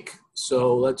past week.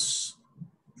 So let's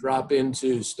drop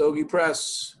into Stogie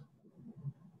Press.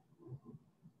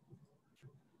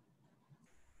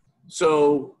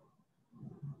 So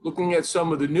looking at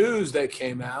some of the news that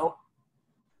came out,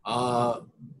 so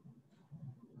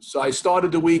I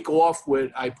started the week off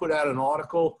with, I put out an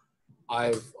article.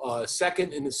 I've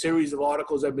second in the series of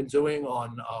articles I've been doing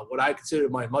on what I consider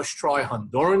my must-try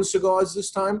Honduran cigars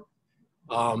this time.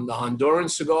 The Honduran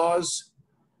cigars,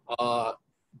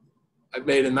 I've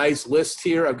made a nice list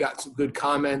here. I've got some good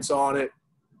comments on it.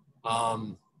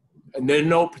 And they're in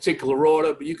no particular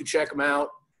order, but you can check them out.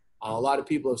 A lot of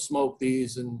people have smoked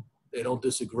these and they don't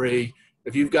disagree.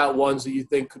 If you've got ones that you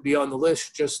think could be on the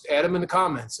list, just add them in the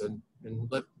comments and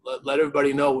let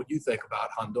everybody know what you think about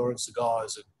Honduran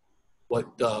cigars and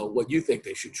what you think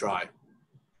they should try.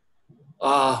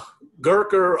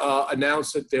 Gurkha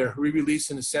announced that they're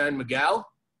re-releasing the San Miguel.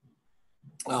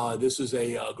 This is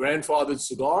a grandfathered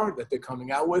cigar that they're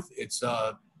coming out with. It's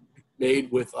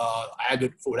made with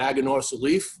Aganorsa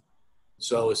leaf.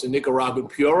 So it's a Nicaraguan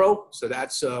Puro. So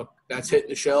that's hitting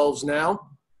the shelves now.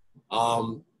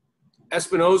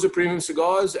 Espinosa Premium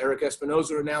Cigars. Eric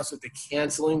Espinosa announced that they're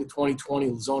canceling the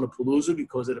 2020 Lizona Palooza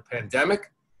because of the pandemic.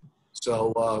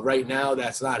 So right now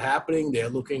that's not happening. They're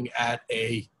looking at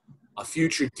a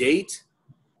future date.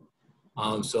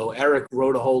 So Eric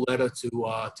wrote a whole letter to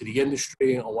the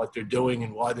industry on what they're doing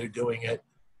and why they're doing it.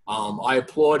 I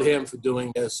applaud him for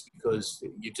doing this because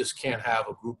you just can't have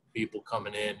a group of people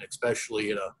coming in,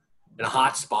 especially in a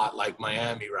hot spot like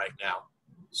Miami right now.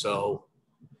 So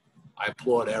I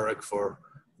applaud Eric for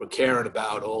caring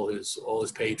about all his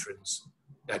patrons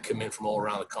that come in from all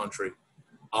around the country.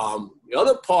 The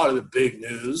other part of the big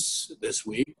news this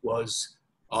week was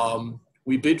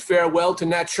we bid farewell to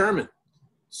Nat Sherman.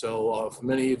 So for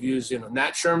many of you,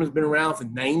 Nat Sherman's been around for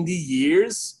 90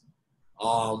 years.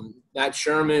 Nat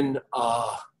Sherman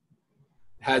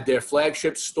had their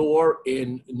flagship store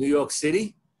in New York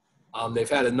City. They've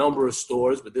had a number of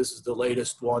stores, but this is the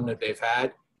latest one that they've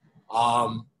had.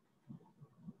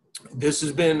 This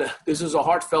is a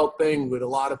heartfelt thing with a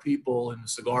lot of people in the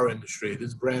cigar industry.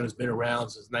 This brand has been around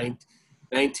since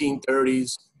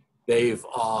 1930s. They've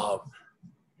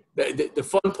the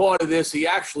fun part of this,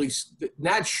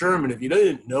 Nat Sherman, if you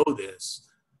didn't know this,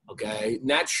 okay,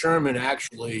 Nat Sherman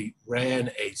actually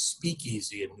ran a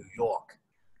speakeasy in New York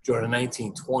during the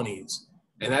 1920s,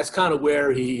 and that's kind of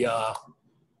where he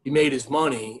made his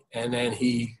money. And then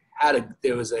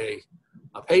there was a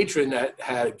patron that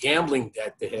had a gambling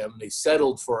debt to him. They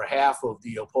settled for half of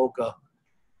the Opoca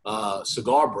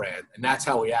cigar brand, and that's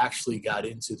how he actually got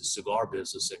into the cigar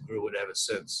business and grew it ever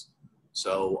since.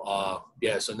 So,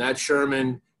 so Nat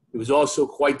Sherman, he was also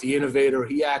quite the innovator.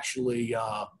 He actually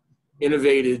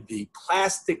innovated the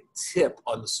plastic tip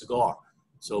on the cigar.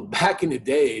 So back in the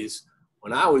days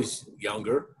when I was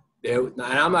younger, and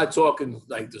I'm not talking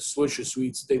like the Swisher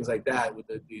Sweets, things like that with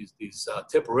these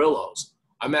Tiparillos.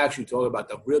 I'm actually talking about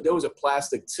there was a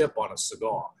plastic tip on a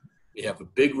cigar. You have a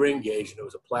big ring gauge, and there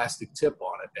was a plastic tip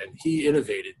on it, and he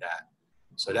innovated that.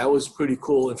 So that was pretty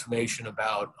cool information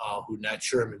about who Nat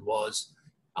Sherman was.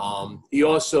 He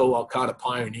also kind of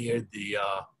pioneered the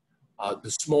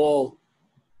small,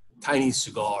 tiny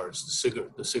cigars,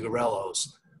 the cigarellos.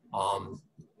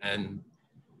 And,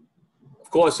 of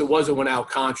course, it wasn't without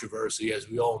controversy, as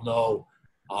we all know,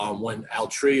 when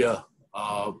Altria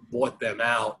bought them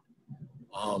out.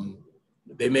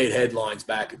 They made headlines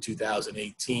back in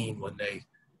 2018 when they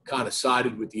kind of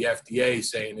sided with the FDA,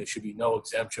 saying there should be no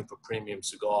exemption for premium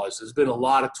cigars. There's been a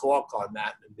lot of talk on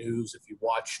that in the news. If you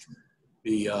watched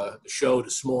the show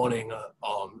this morning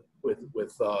with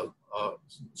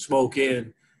Smoke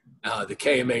In, the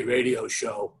KMA radio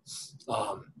show,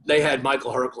 they had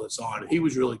Michael Herklitz on, and he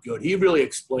was really good. He really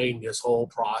explained this whole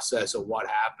process of what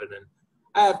happened, and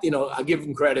I give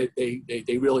them credit.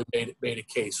 They really made a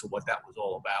case for what that was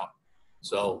all about.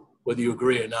 So whether you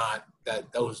agree or not,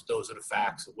 that those are the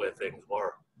facts of where things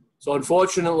were. So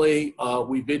unfortunately,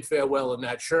 we bid farewell to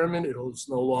Nat Sherman. It was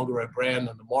no longer a brand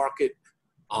on the market.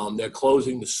 They're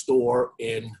closing the store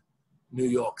in New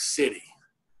York City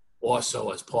also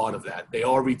as part of that. They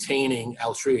are retaining,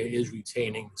 Altria is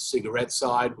retaining the cigarette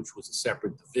side, which was a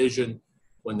separate division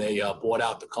when they bought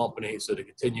out the company. So they're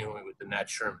continuing with the Nat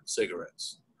Sherman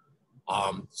cigarettes.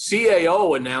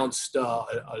 CAO announced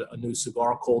a new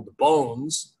cigar called the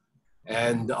Bones.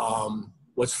 And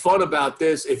what's fun about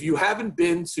this, if you haven't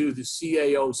been to the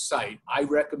CAO site, I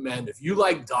recommend, if you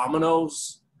like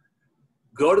Domino's,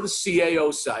 go to the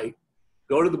CAO site,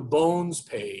 go to the Bones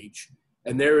page,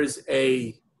 and there is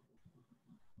a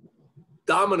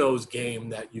Domino's game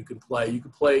that you can play. You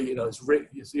can play,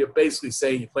 you're basically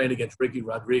saying you're playing against Ricky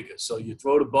Rodriguez. So you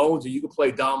throw the bones, or you can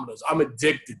play Domino's. I'm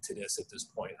addicted to this at this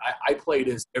point. I play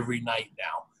this every night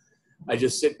now. I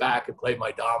just sit back and play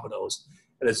my Domino's.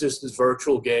 And it's just this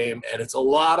virtual game, and it's a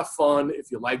lot of fun if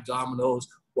you like Domino's,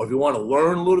 or if you want to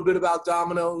learn a little bit about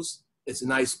Domino's. It's a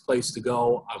nice place to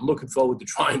go. I'm looking forward to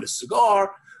trying the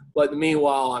cigar, but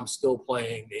meanwhile, I'm still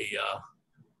playing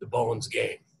the Bones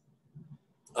game.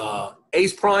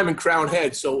 Ace Prime and Crown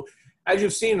Heads. So as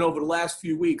you've seen over the last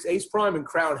few weeks, Ace Prime and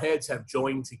Crown Heads have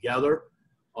joined together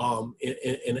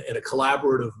in a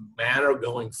collaborative manner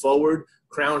going forward.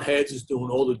 Crown Heads is doing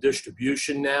all the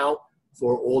distribution now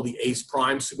for all the Ace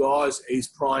Prime cigars, Ace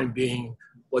Prime being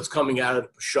what's coming out of the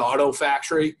Pashado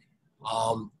factory.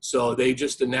 So they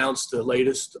just announced the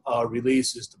latest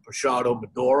release is the Pashado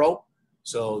Maduro.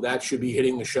 So that should be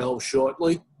hitting the shelves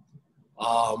shortly.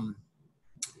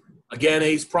 Again,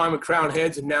 Ace Prime and Crown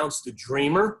Heads announced the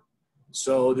Dreamer.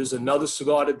 So there's another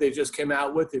cigar that they just came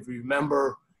out with. If you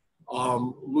remember,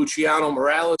 Luciano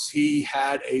Morales, he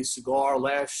had a cigar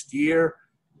last year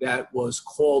that was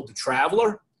called the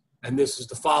Traveler. And this is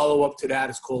the follow-up to that.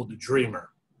 It's called the Dreamer,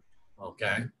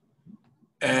 okay?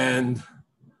 And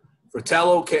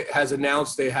Fratello has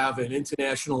announced they have an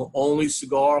international-only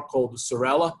cigar called the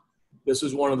Sorella. This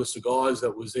is one of the cigars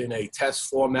that was in a test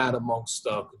format amongst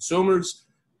consumers.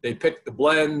 They picked the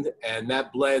blend, and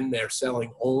that blend they're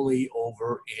selling only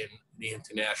over in the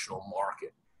international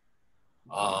market.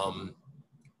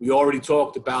 We already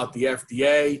talked about the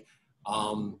FDA.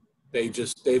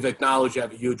 They've acknowledged you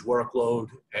have a huge workload,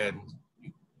 and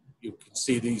you can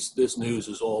see this news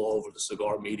is all over the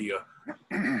cigar media.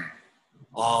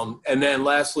 And then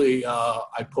lastly,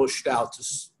 I pushed out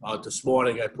this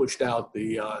morning, I pushed out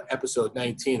the episode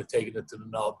 19 of Taking It to the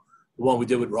Nub, the one we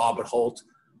did with Robert Holt.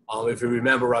 If you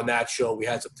remember on that show, we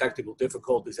had some technical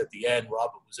difficulties at the end.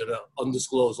 Robert was at an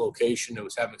undisclosed location. It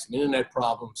was having some internet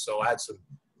problems, so I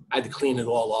had to clean it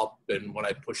all up, and when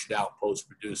I pushed it out,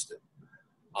 post-produced it.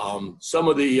 Some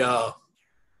of the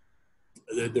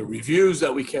reviews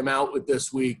that we came out with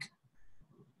this week,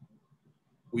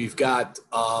 we've got,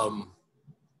 man,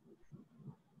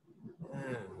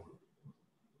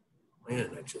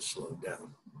 that just slowed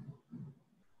down.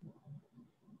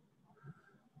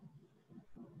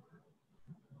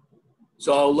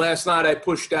 So last night I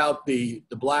pushed out the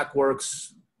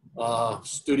Blackworks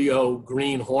Studio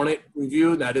Green Hornet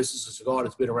review. Now this is a cigar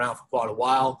that's been around for quite a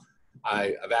while.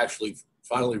 I've actually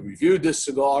finally reviewed this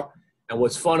cigar, and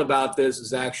what's fun about this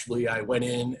is actually I went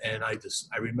in and I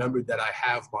remembered that I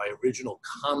have my original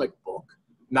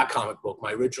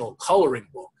my original coloring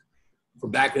book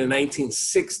from back in the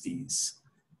 1960s,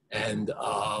 and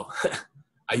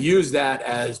I used that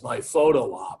as my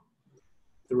photo op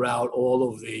throughout all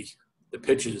of the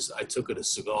pictures I took of the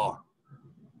cigar.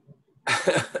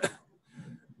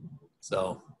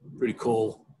 So pretty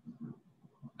cool.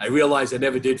 I realized I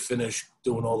never did finish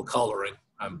doing all the coloring.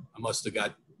 I must have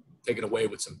got taken away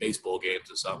with some baseball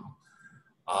games or something.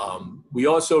 We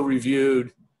also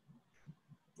reviewed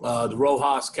the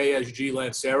Rojas KSG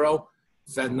Lancero.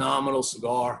 Phenomenal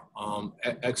cigar.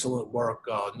 Excellent work.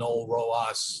 Noel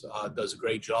Rojas does a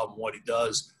great job in what he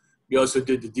does. We also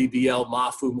did the DBL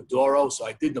Mafu Maduro. So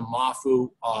I did the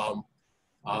Mafu.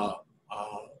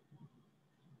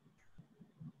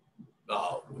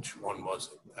 Which one was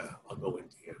it? I'll go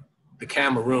into here. The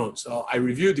Cameroon. So I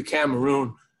reviewed the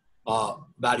Cameroon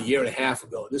about a year and a half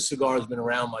ago. This cigar has been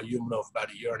around my humidor for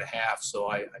about a year and a half. So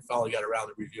I finally got around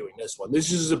to reviewing this one.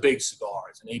 This is a big cigar.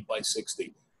 It's an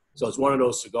 8x60. So it's one of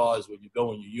those cigars when you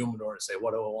go in your humidor and say,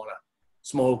 what do I want to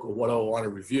smoke or what do I want to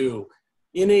review?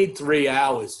 You need 3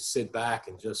 hours to sit back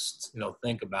and just,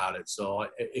 think about it. So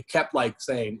it kept like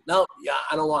saying, no, yeah,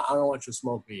 I don't want you to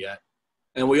smoke me yet.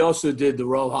 And we also did the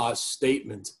Rojas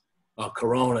Statement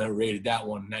Corona and rated that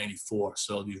one 94.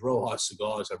 So these Rojas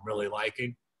cigars I'm really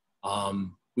liking.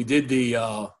 We did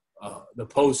the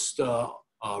post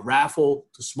raffle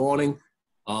this morning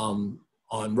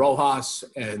on Rojas,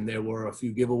 and there were a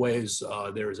few giveaways.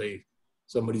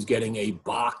 Somebody's getting a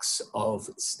box of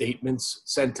statements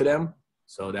sent to them.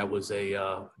 So that was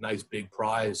a nice big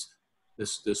prize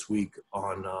this week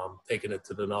on taking it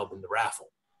to the nub in the raffle.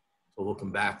 So we'll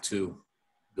come back to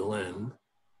Glynn.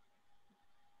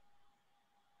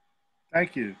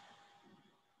 Thank you.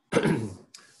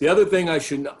 The other thing I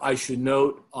should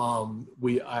note,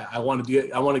 I want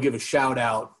to give a shout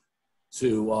out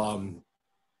to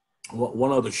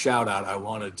one other shout out I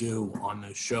want to do on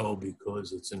this show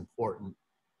because it's important.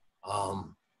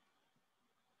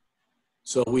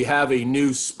 So we have a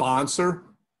new sponsor.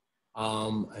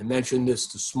 I mentioned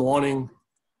this morning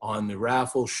on the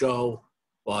raffle show,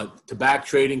 but Tobacco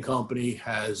Trading Company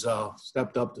has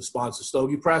stepped up to sponsor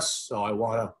Stogie Press. So I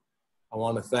want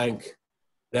to thank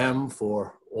them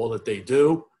for all that they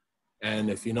do. And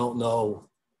if you don't know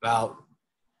about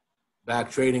Tobacco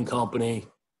Trading Company,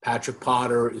 Patrick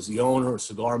Potter is the owner, a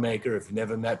cigar maker. If you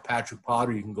never met Patrick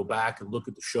Potter, you can go back and look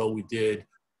at the show we did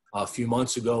a few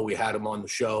months ago. We had him on the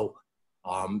show.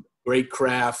 Great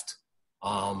craft,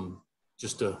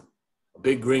 just a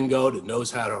big gringo that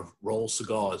knows how to roll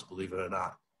cigars, believe it or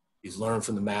not. He's learned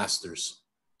from the masters.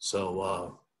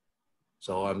 So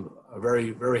I'm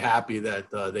very, very happy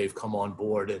that they've come on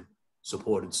board and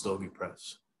supported Stogie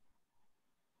Press.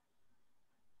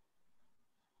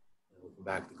 Welcome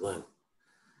back to Glynn.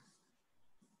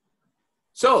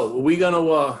 So are we going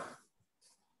to,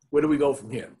 where do we go from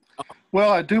here?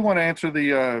 Well, I do want to answer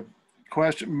the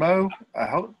question. Mo, I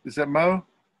hope, is that Mo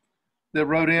that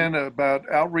wrote in about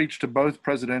outreach to both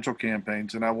presidential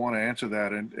campaigns? And I want to answer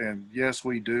that. And yes,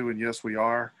 we do. And yes, we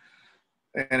are.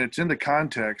 And it's in the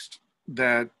context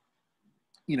that,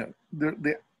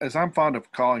 the as I'm fond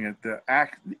of calling it, the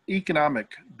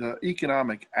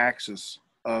economic axis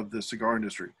of the cigar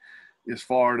industry is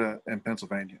Florida and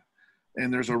Pennsylvania.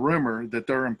 And there's a rumor that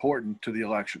they're important to the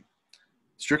election.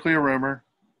 Strictly a rumor,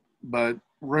 but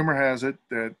rumor has it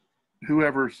that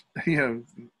whoever's going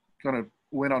to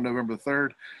win on November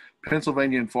 3rd,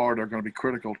 Pennsylvania and Florida are going to be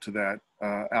critical to that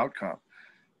outcome.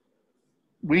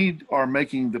 We are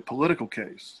making the political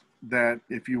case that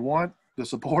if you want the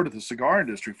support of the cigar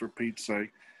industry, for Pete's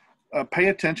sake, pay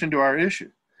attention to our issue.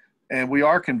 And we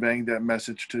are conveying that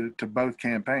message to both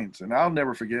campaigns. And I'll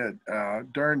never forget,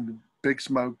 during Big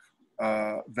Smoke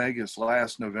Vegas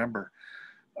last November,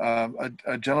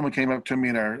 a gentleman came up to me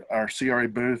in our CRA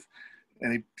booth,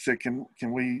 and he said, can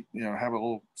we have a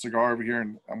little cigar over here,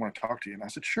 and I want to talk to you. And I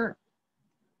said, sure.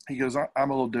 He goes, I'm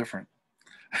a little different.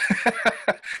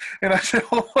 And I said,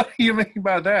 well, what do you mean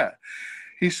by that?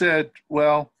 He said,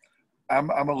 well, I'm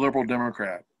a liberal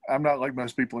Democrat. I'm not like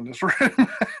most people in this room.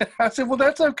 I said, well,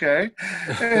 that's okay.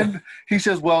 And he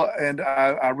says, well, and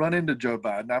I run into Joe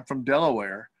Biden. I'm from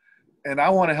Delaware, and I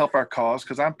want to help our cause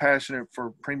because I'm passionate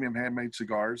for premium handmade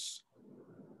cigars,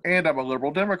 and I'm a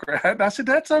liberal Democrat. And I said,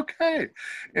 that's okay.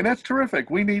 And that's terrific.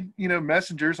 We need,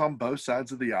 messengers on both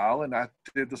sides of the aisle. And I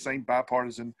did the same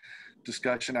bipartisan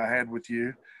discussion I had with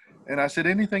you. And I said,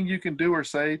 anything you can do or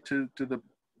say to the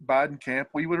Biden camp,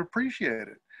 we would appreciate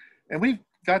it. And we've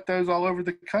got those all over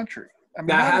the country. I mean,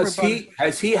 now,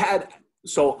 has he had,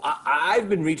 so I've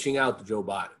been reaching out to Joe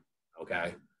Biden,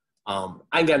 okay? I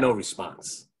ain't got no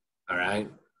response, all right?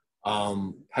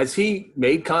 Has he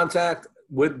made contact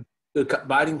with the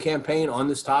Biden campaign on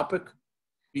this topic?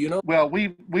 Do you know? Well,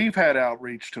 we've had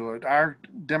outreach to it. Our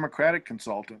Democratic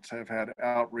consultants have had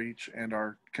outreach and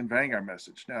are conveying our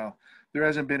message. Now, there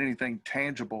hasn't been anything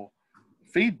tangible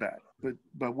feedback,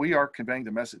 but we are conveying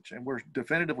the message, and we're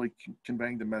definitively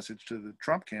conveying the message to the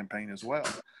Trump campaign as well.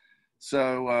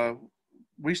 So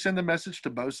we send the message to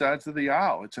both sides of the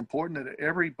aisle. It's important that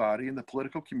everybody in the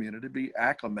political community be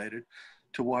acclimated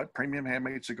to what premium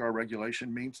handmade cigar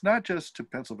regulation means, not just to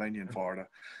Pennsylvania and Florida,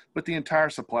 but the entire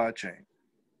supply chain.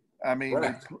 I mean,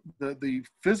 the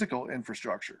physical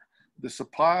infrastructure, the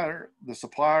supplier,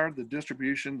 the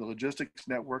distribution, the logistics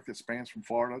network that spans from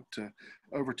Florida to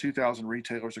over 2,000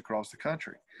 retailers across the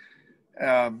country.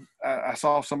 I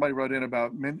saw somebody wrote in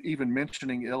about even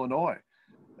mentioning Illinois.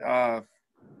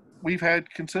 We've had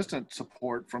consistent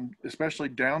support from especially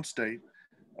downstate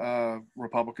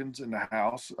Republicans in the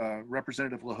House.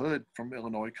 Representative LaHood from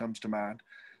Illinois comes to mind.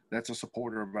 That's a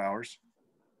supporter of ours.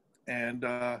 And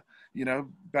you know,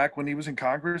 back when he was in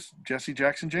Congress, Jesse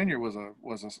Jackson Jr. was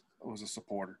a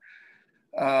supporter.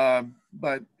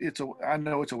 But I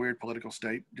know it's a weird political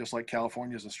state, just like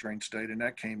California is a strange state, and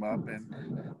that came up.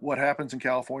 And what happens in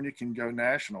California can go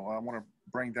national. I want to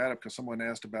bring that up because someone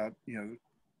asked about, you know,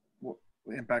 what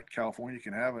impact California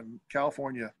can have. And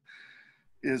California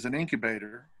is an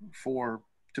incubator for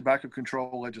tobacco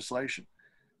control legislation.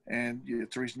 And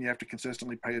it's the reason you have to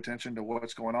consistently pay attention to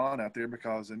what's going on out there,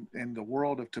 because in the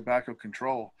world of tobacco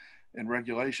control and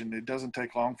regulation, it doesn't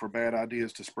take long for bad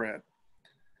ideas to spread.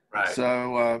 Right.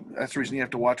 So that's the reason you have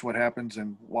to watch what happens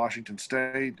in Washington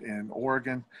State and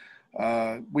Oregon.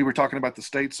 We were talking about the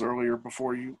states earlier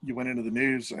before you went into the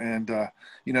news, and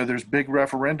you know, there's big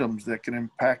referendums that can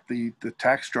impact the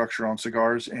tax structure on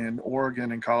cigars in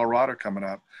Oregon and Colorado coming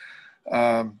up.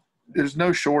 There's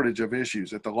no shortage of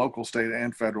issues at the local, state,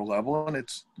 and federal level, and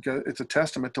it's a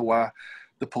testament to why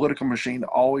the political machine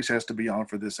always has to be on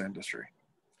for this industry.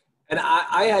 And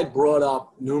I had brought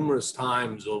up numerous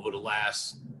times over the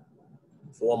last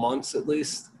 4 months at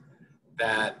least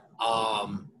that,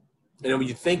 you know, when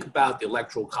you think about the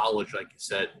Electoral College, like you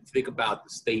said, think about the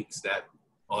states that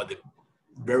are the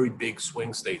very big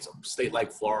swing states, a state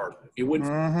like Florida. If you win,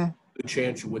 good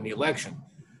chance you win the election.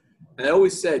 And I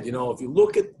always said, you know, if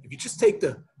you just take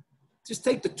the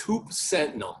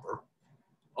 2% number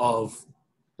of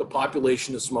the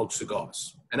population that smokes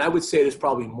cigars, and I would say there's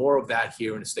probably more of that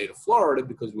here in the state of Florida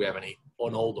because we have an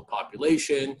older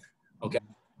population. Okay,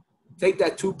 take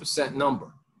that 2%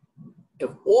 number. If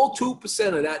all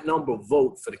 2% of that number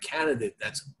vote for the candidate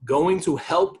that's going to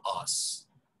help us,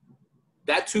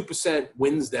 that 2%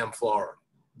 wins them Florida.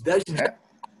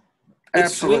 It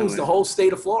swings the whole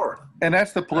state of Florida. And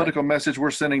that's the political message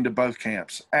we're sending to both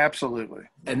camps. Absolutely.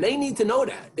 And they need to know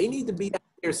that. They need to be out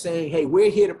there saying, hey, we're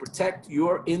here to protect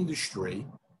your industry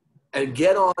and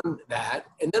get on that.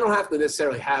 And they don't have to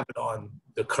necessarily have it on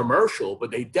the commercial,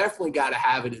 but they definitely got to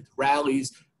have it at the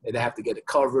rallies, and they have to get it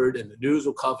covered, and the news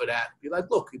will cover that. Be like,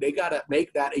 look, they got to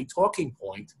make that a talking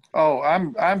point. Oh,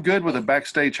 I'm good with a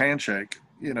backstage handshake.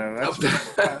 You know, that's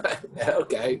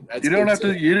okay. That's you don't have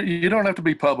to. You don't have to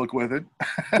be public with it.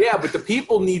 Yeah, but the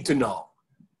people need to know.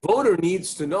 Voter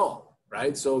needs to know,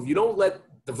 right? So if you don't let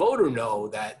the voter know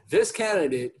that this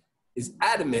candidate is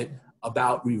adamant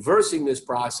about reversing this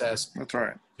process, that's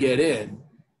right. Get in.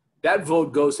 That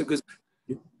vote goes to, because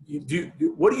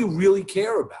what do you really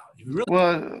care about?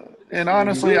 And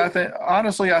honestly, I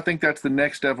think that's the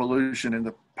next evolution in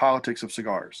the politics of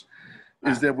cigars.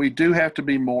 Is that we do have to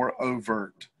be more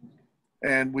overt,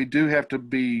 and we do have to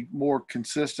be more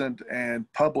consistent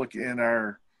and public in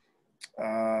our,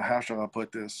 how shall I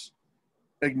put this,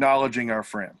 acknowledging our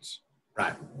friends.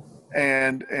 Right.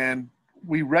 And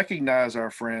we recognize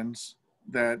our friends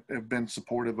that have been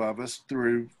supportive of us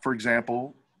through, for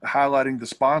example, highlighting the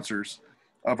sponsors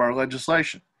of our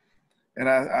legislation. And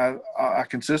I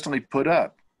consistently put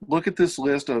up, look at this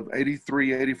list of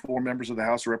 83, 84 members of the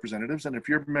House of Representatives, and if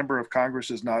your member of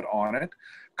Congress is not on it,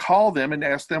 call them and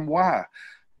ask them why.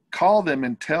 Call them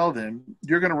and tell them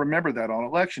you're going to remember that on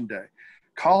Election Day.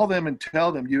 Call them and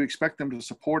tell them you expect them to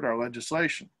support our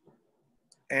legislation.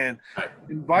 And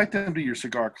invite them to your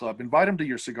cigar club. Invite them to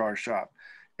your cigar shop.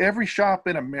 Every shop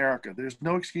in America, there's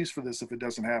no excuse for this if it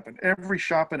doesn't happen. Every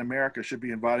shop in America should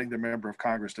be inviting their member of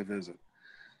Congress to visit.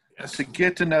 Yes. To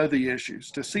get to know the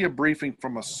issues, to see a briefing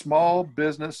from a small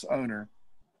business owner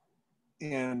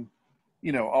in,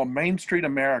 you know, on Main Street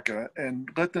America, and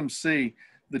let them see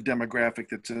the demographic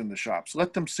that's in the shops.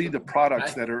 Let them see the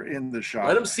products that are in the shop.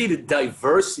 Let them see the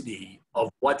diversity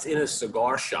of what's in a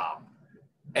cigar shop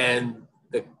and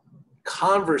the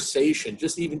conversation,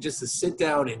 just to sit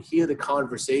down and hear the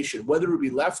conversation, whether it be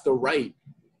left or right.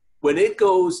 When it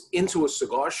goes into a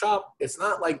cigar shop, it's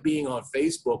not like being on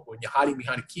Facebook when you're hiding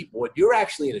behind a keyboard. You're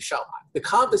actually in a shop. The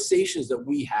conversations that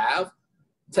we have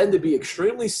tend to be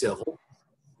extremely civil.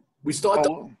 We start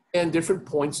to understand different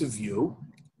points of view.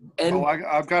 And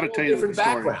I've got to tell you different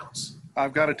backgrounds.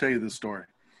 I've got to tell you this story.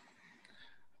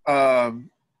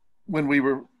 When we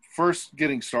were first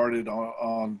getting started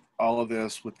on all of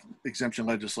this with exemption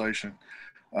legislation,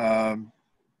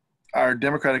 our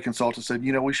Democratic consultant said,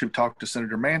 we should talk to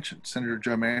Senator Manchin, Senator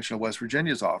Joe Manchin of West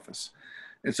Virginia's office.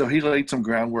 And so he laid some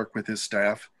groundwork with his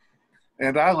staff.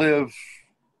 And I live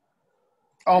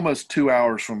almost 2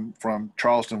 hours from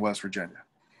Charleston, West Virginia.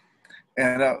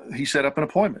 And he set up an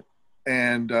appointment.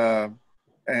 And the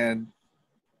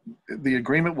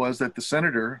agreement was that the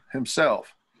senator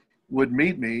himself would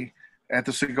meet me at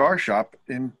the cigar shop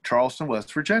in Charleston,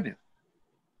 West Virginia.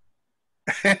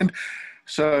 And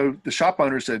so the shop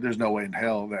owner said, there's no way in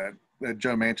hell that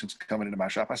Joe Manchin's coming into my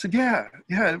shop. I said, yeah,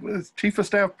 it was Chief of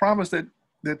Staff promised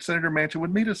that Senator Manchin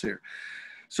would meet us here.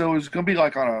 So it was going to be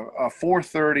like on a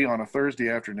 4:30 on a Thursday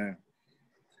afternoon.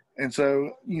 And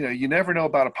so, you never know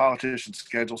about a politician's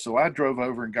schedule. So I drove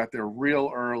over and got there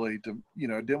real early to,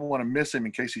 didn't want to miss him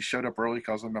in case he showed up early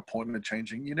because of an appointment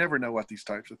changing. You never know what these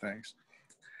types of things.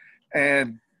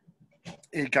 And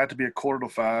it got to be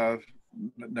 4:45,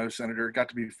 no senator. It got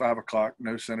to be 5 o'clock,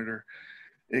 no senator.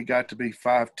 It got to be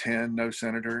 5:10, no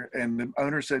senator. And the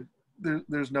owner said,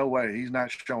 there's no way he's not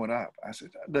showing up. I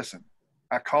said, listen,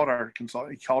 I called our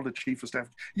consultant. He called the chief of staff.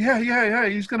 Yeah,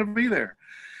 he's going to be there.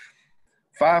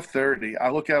 5:30, I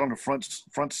look out on the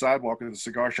front sidewalk of the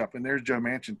cigar shop, and there's Joe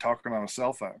Manchin talking on a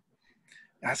cell phone.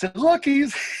 I said, look, he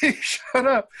shut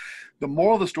up. The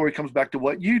moral of the story comes back to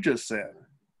what you just said.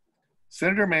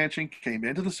 Senator Manchin came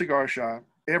into the cigar shop.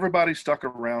 Everybody stuck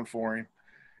around for him.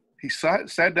 He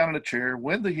sat down in a chair,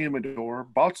 went to the humidor,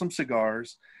 bought some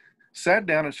cigars, sat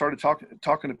down and started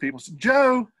talking to people. Said,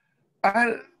 Joe,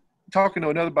 talking to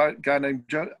another guy named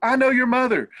Joe, I know your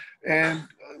mother. And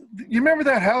you remember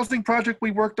that housing project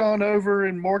we worked on over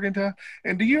in Morgantown?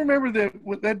 And do you remember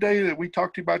that day that we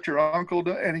talked to you about your uncle?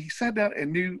 And he sat down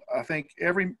and knew, I think,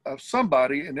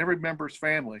 somebody in every member's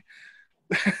family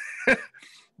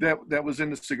that was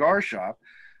in the cigar shop,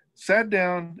 sat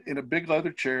down in a big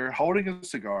leather chair, holding a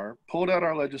cigar, pulled out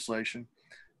our legislation,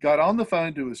 got on the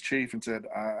phone to his chief and said,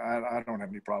 I don't have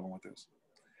any problem with this.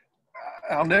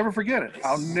 I'll never forget it.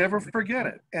 I'll never forget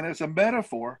it. And it's a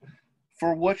metaphor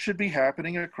for what should be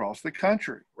happening across the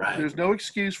country. Right. There's no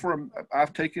excuse for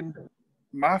I've taken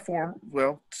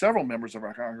several members of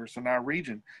our Congress in our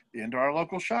region into our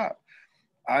local shop.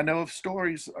 I know of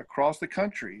stories across the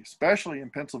country, especially in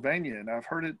Pennsylvania, and I've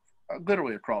heard it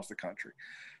literally across the country,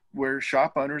 where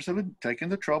shop owners have taken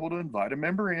the trouble to invite a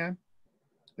member in.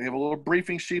 They have a little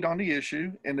briefing sheet on the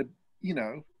issue, and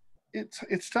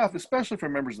it's tough, especially for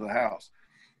members of the House,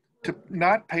 to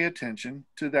not pay attention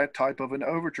to that type of an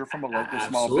overture from a local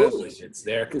small business. It's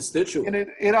their constituent. And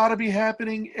it ought to be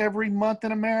happening every month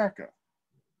in America.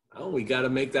 Oh, we got to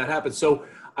make that happen. So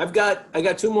I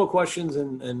got 2 more questions,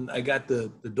 and I got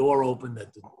the door open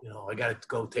that, I got to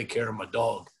go take care of my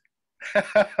dog.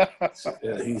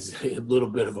 He's a little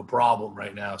bit of a problem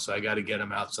right now, so I got to get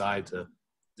him outside to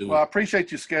do Well, I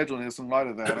appreciate you scheduling this in light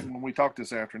of that. When we talked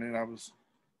this afternoon,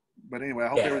 but anyway, I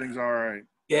hope everything's all right.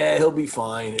 Yeah, he'll be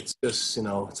fine. It's just,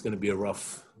 it's going to be a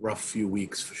rough few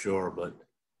weeks for sure. But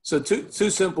so two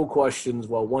simple questions.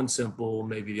 Well, one simple,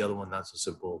 maybe the other one not so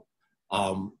simple.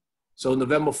 So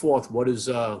November 4th, what does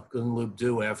Glynn Loope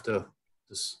do after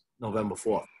this November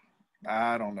 4th?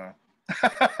 I don't know.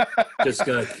 Just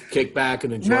gonna kick back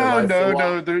and enjoy life.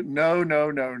 No.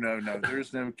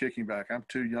 There's no kicking back. I'm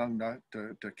too young not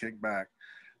to kick back.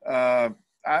 I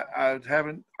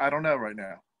don't know right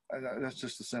now. That's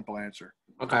just a simple answer.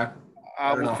 Okay.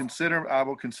 I will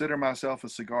consider myself a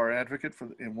cigar advocate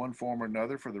in one form or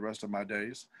another for the rest of my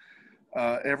days.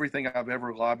 Everything I've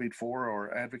ever lobbied for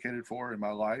or advocated for in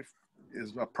my life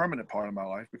is a permanent part of my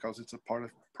life because it's a part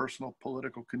of personal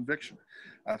political conviction.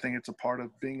 I think it's a part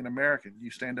of being an American. You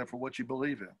stand up for what you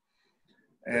believe in.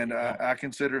 And I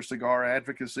consider cigar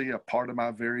advocacy a part of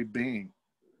my very being.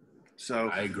 So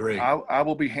I agree. I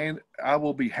will be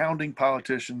hounding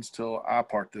politicians till I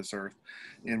part this earth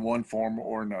in one form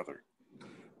or another.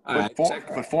 But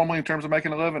formally, in terms of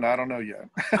making a living, I don't know yet.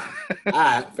 All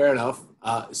right, fair enough.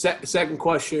 Second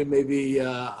question, maybe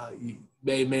you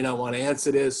may not want to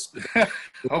answer this.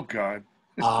 Oh God.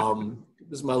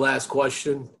 This is my last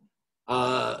question.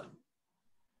 Does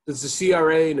the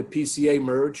CRA and the PCA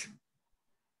merge?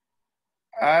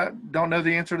 I don't know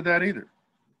the answer to that either.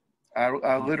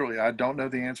 I literally don't know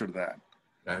the answer to that.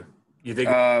 Okay. You think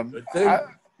it's a good thing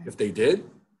if they did?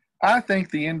 I think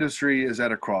the industry is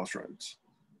at a crossroads.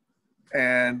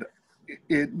 And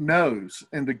it knows,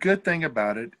 and the good thing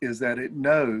about it is that it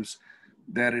knows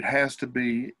that it has to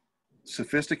be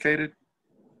sophisticated,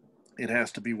 it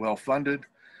has to be well-funded,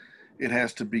 it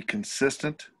has to be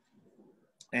consistent.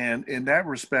 And in that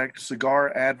respect,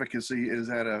 cigar advocacy is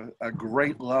at a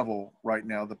great level right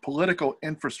now. The political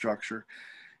infrastructure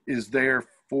is there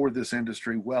for this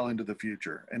industry well into the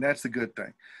future. And that's the good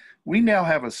thing. We now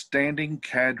have a standing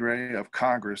cadre of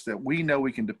Congress that we know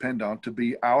we can depend on to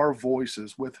be our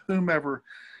voices with whomever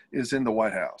is in the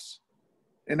White House.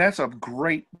 And that's a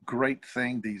great, great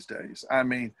thing these days. I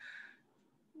mean,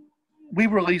 we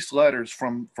released letters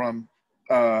from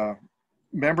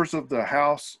members of the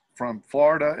House from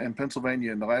Florida and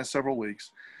Pennsylvania in the last several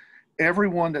weeks.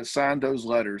 Everyone that signed those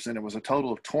letters, and it was a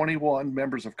total of 21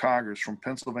 members of Congress from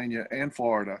Pennsylvania and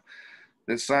Florida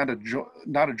that signed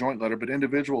not a joint letter, but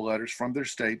individual letters from their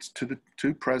states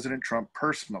to President Trump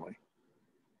personally.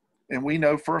 And we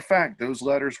know for a fact those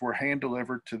letters were hand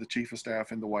delivered to the Chief of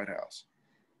Staff in the White House.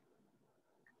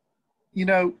 You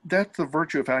know, that's the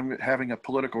virtue of having a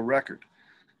political record.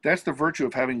 That's the virtue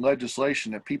of having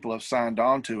legislation that people have signed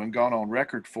on to and gone on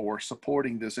record for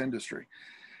supporting this industry.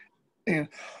 And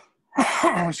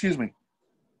excuse me.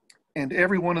 And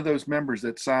every one of those members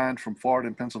that signed from Florida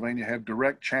and Pennsylvania have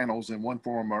direct channels in one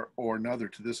form or another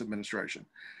to this administration.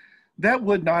 That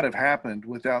would not have happened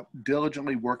without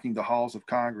diligently working the halls of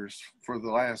Congress for the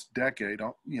last decade,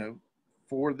 you know,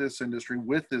 for this industry,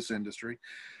 with this industry,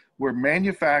 where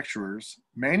manufacturers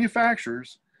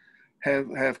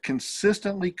have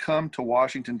consistently come to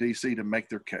Washington, D.C. to make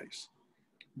their case.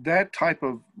 That type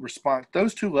of response,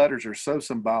 those two letters are so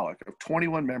symbolic of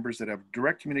 21 members that have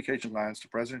direct communication lines to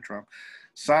President Trump,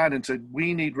 signed and said,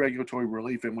 we need regulatory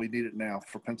relief and we need it now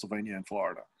for Pennsylvania and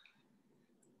Florida.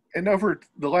 And over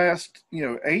the last,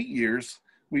 8 years,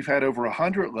 we've had over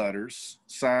 100 letters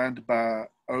signed by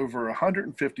over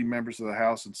 150 members of the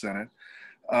House and Senate,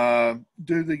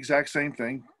 do the exact same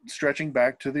thing, stretching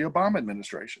back to the Obama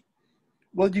administration.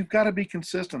 Well, you've got to be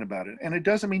consistent about it. And it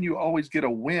doesn't mean you always get a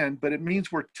win, but it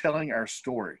means we're telling our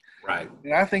story. Right.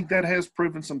 And I think that has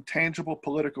proven some tangible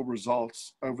political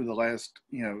results over the last,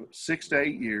 6 to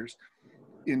 8 years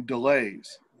in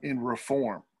delays, in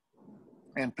reform,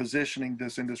 and positioning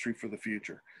this industry for the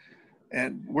future.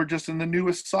 And we're just in the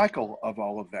newest cycle of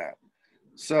all of that.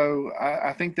 So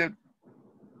I think that,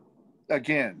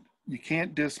 again, you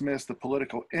can't dismiss the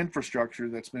political infrastructure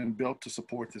that's been built to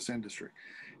support this industry.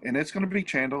 And it's going to be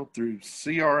channeled through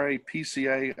CRA,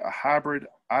 PCA, a hybrid.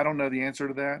 I don't know the answer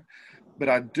to that, but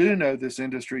I do know this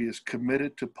industry is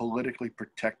committed to politically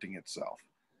protecting itself.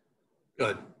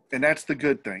 Good. And that's the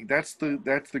good thing. That's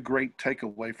the great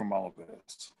takeaway from all of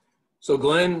this. So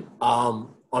Glynn,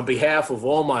 on behalf of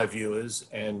all my viewers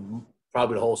and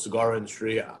probably the whole cigar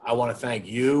industry, I want to thank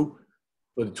you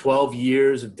for the 12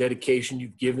 years of dedication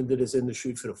you've given to this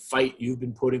industry, for the fight you've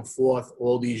been putting forth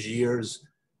all these years,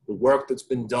 the work that's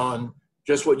been done,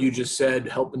 just what you just said,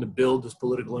 helping to build this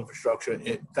political infrastructure.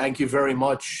 Thank you very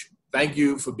much. Thank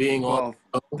you for being on.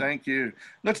 Thank you.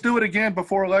 Let's do it again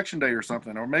before Election Day or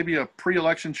something, or maybe a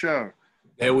pre-election show.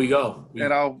 There we go.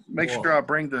 And I'll make sure I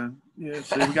bring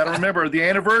so you got to remember the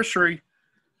anniversary.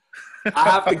 I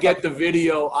have to get the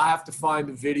video. I have to find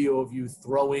the video of you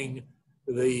throwing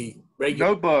the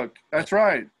regular notebook. That's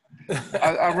right.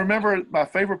 I remember my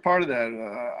favorite part of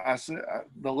that. I said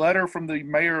the letter from the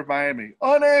mayor of Miami,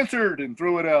 unanswered, and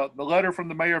threw it out. The letter from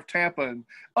the mayor of Tampa, and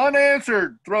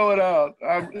unanswered, throw it out.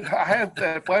 I had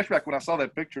that flashback when I saw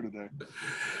that picture today.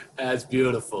 That's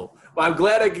beautiful. Well, I'm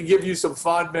glad I could give you some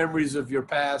fond memories of your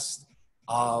past.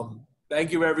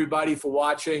 Thank you, everybody, for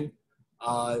watching.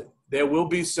 There will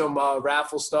be some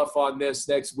raffle stuff on this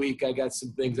next week. I got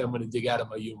some things I'm going to dig out of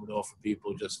my humidor for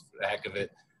people just for the heck of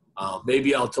it.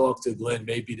 Maybe I'll talk to Glynn.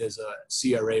 Maybe there's a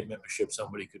CRA membership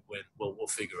somebody could win. We'll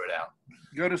figure it out.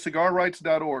 Go to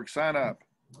cigarrights.org. Sign up.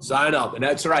 Sign up. And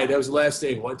that's right. That was the last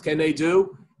thing. What can they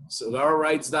do?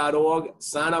 cigarrights.org.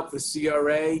 Sign up for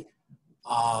CRA.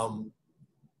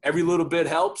 Every little bit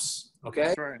helps. Okay.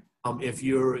 That's right. If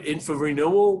you're in for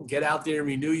renewal, get out there and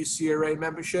renew your CRA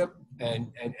membership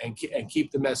and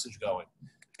keep the message going.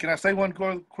 Can I say one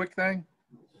quick thing?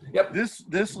 Yep.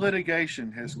 This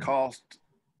litigation has cost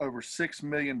over $6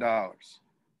 million.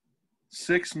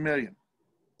 $6 million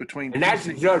between. And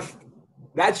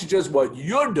that's just what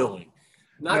you're doing.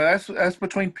 No, that's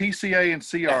between PCA and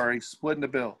CRA splitting the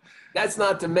bill. That's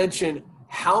not to mention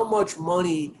how much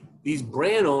money these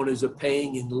brand owners are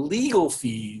paying in legal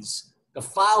fees to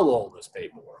file all this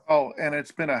paperwork. Oh, and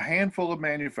it's been a handful of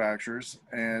manufacturers,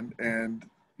 and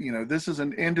this is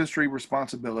an industry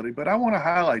responsibility. But I want to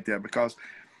highlight that because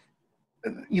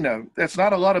that's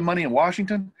not a lot of money in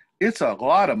Washington. It's a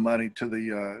lot of money to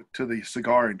the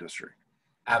cigar industry.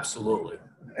 Absolutely.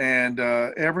 And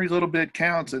every little bit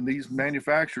counts. And these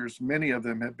manufacturers, many of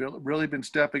them have really been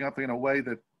stepping up in a way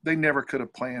that they never could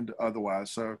have planned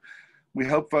otherwise. So we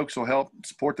hope folks will help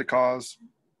support the cause.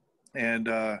 And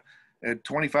at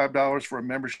 $25 for a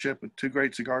membership with 2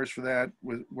 great cigars for that.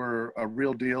 We're a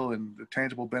real deal, and the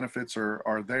tangible benefits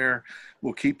are there.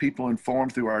 We'll keep people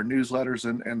informed through our newsletters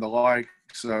and the like.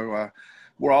 So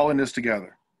we're all in this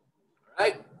together. All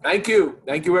right. Thank you.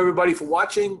 Thank you, everybody, for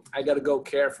watching. I got to go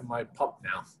care for my pup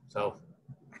now. So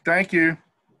thank you.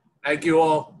 Thank you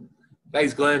all.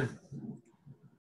 Thanks, Glenn.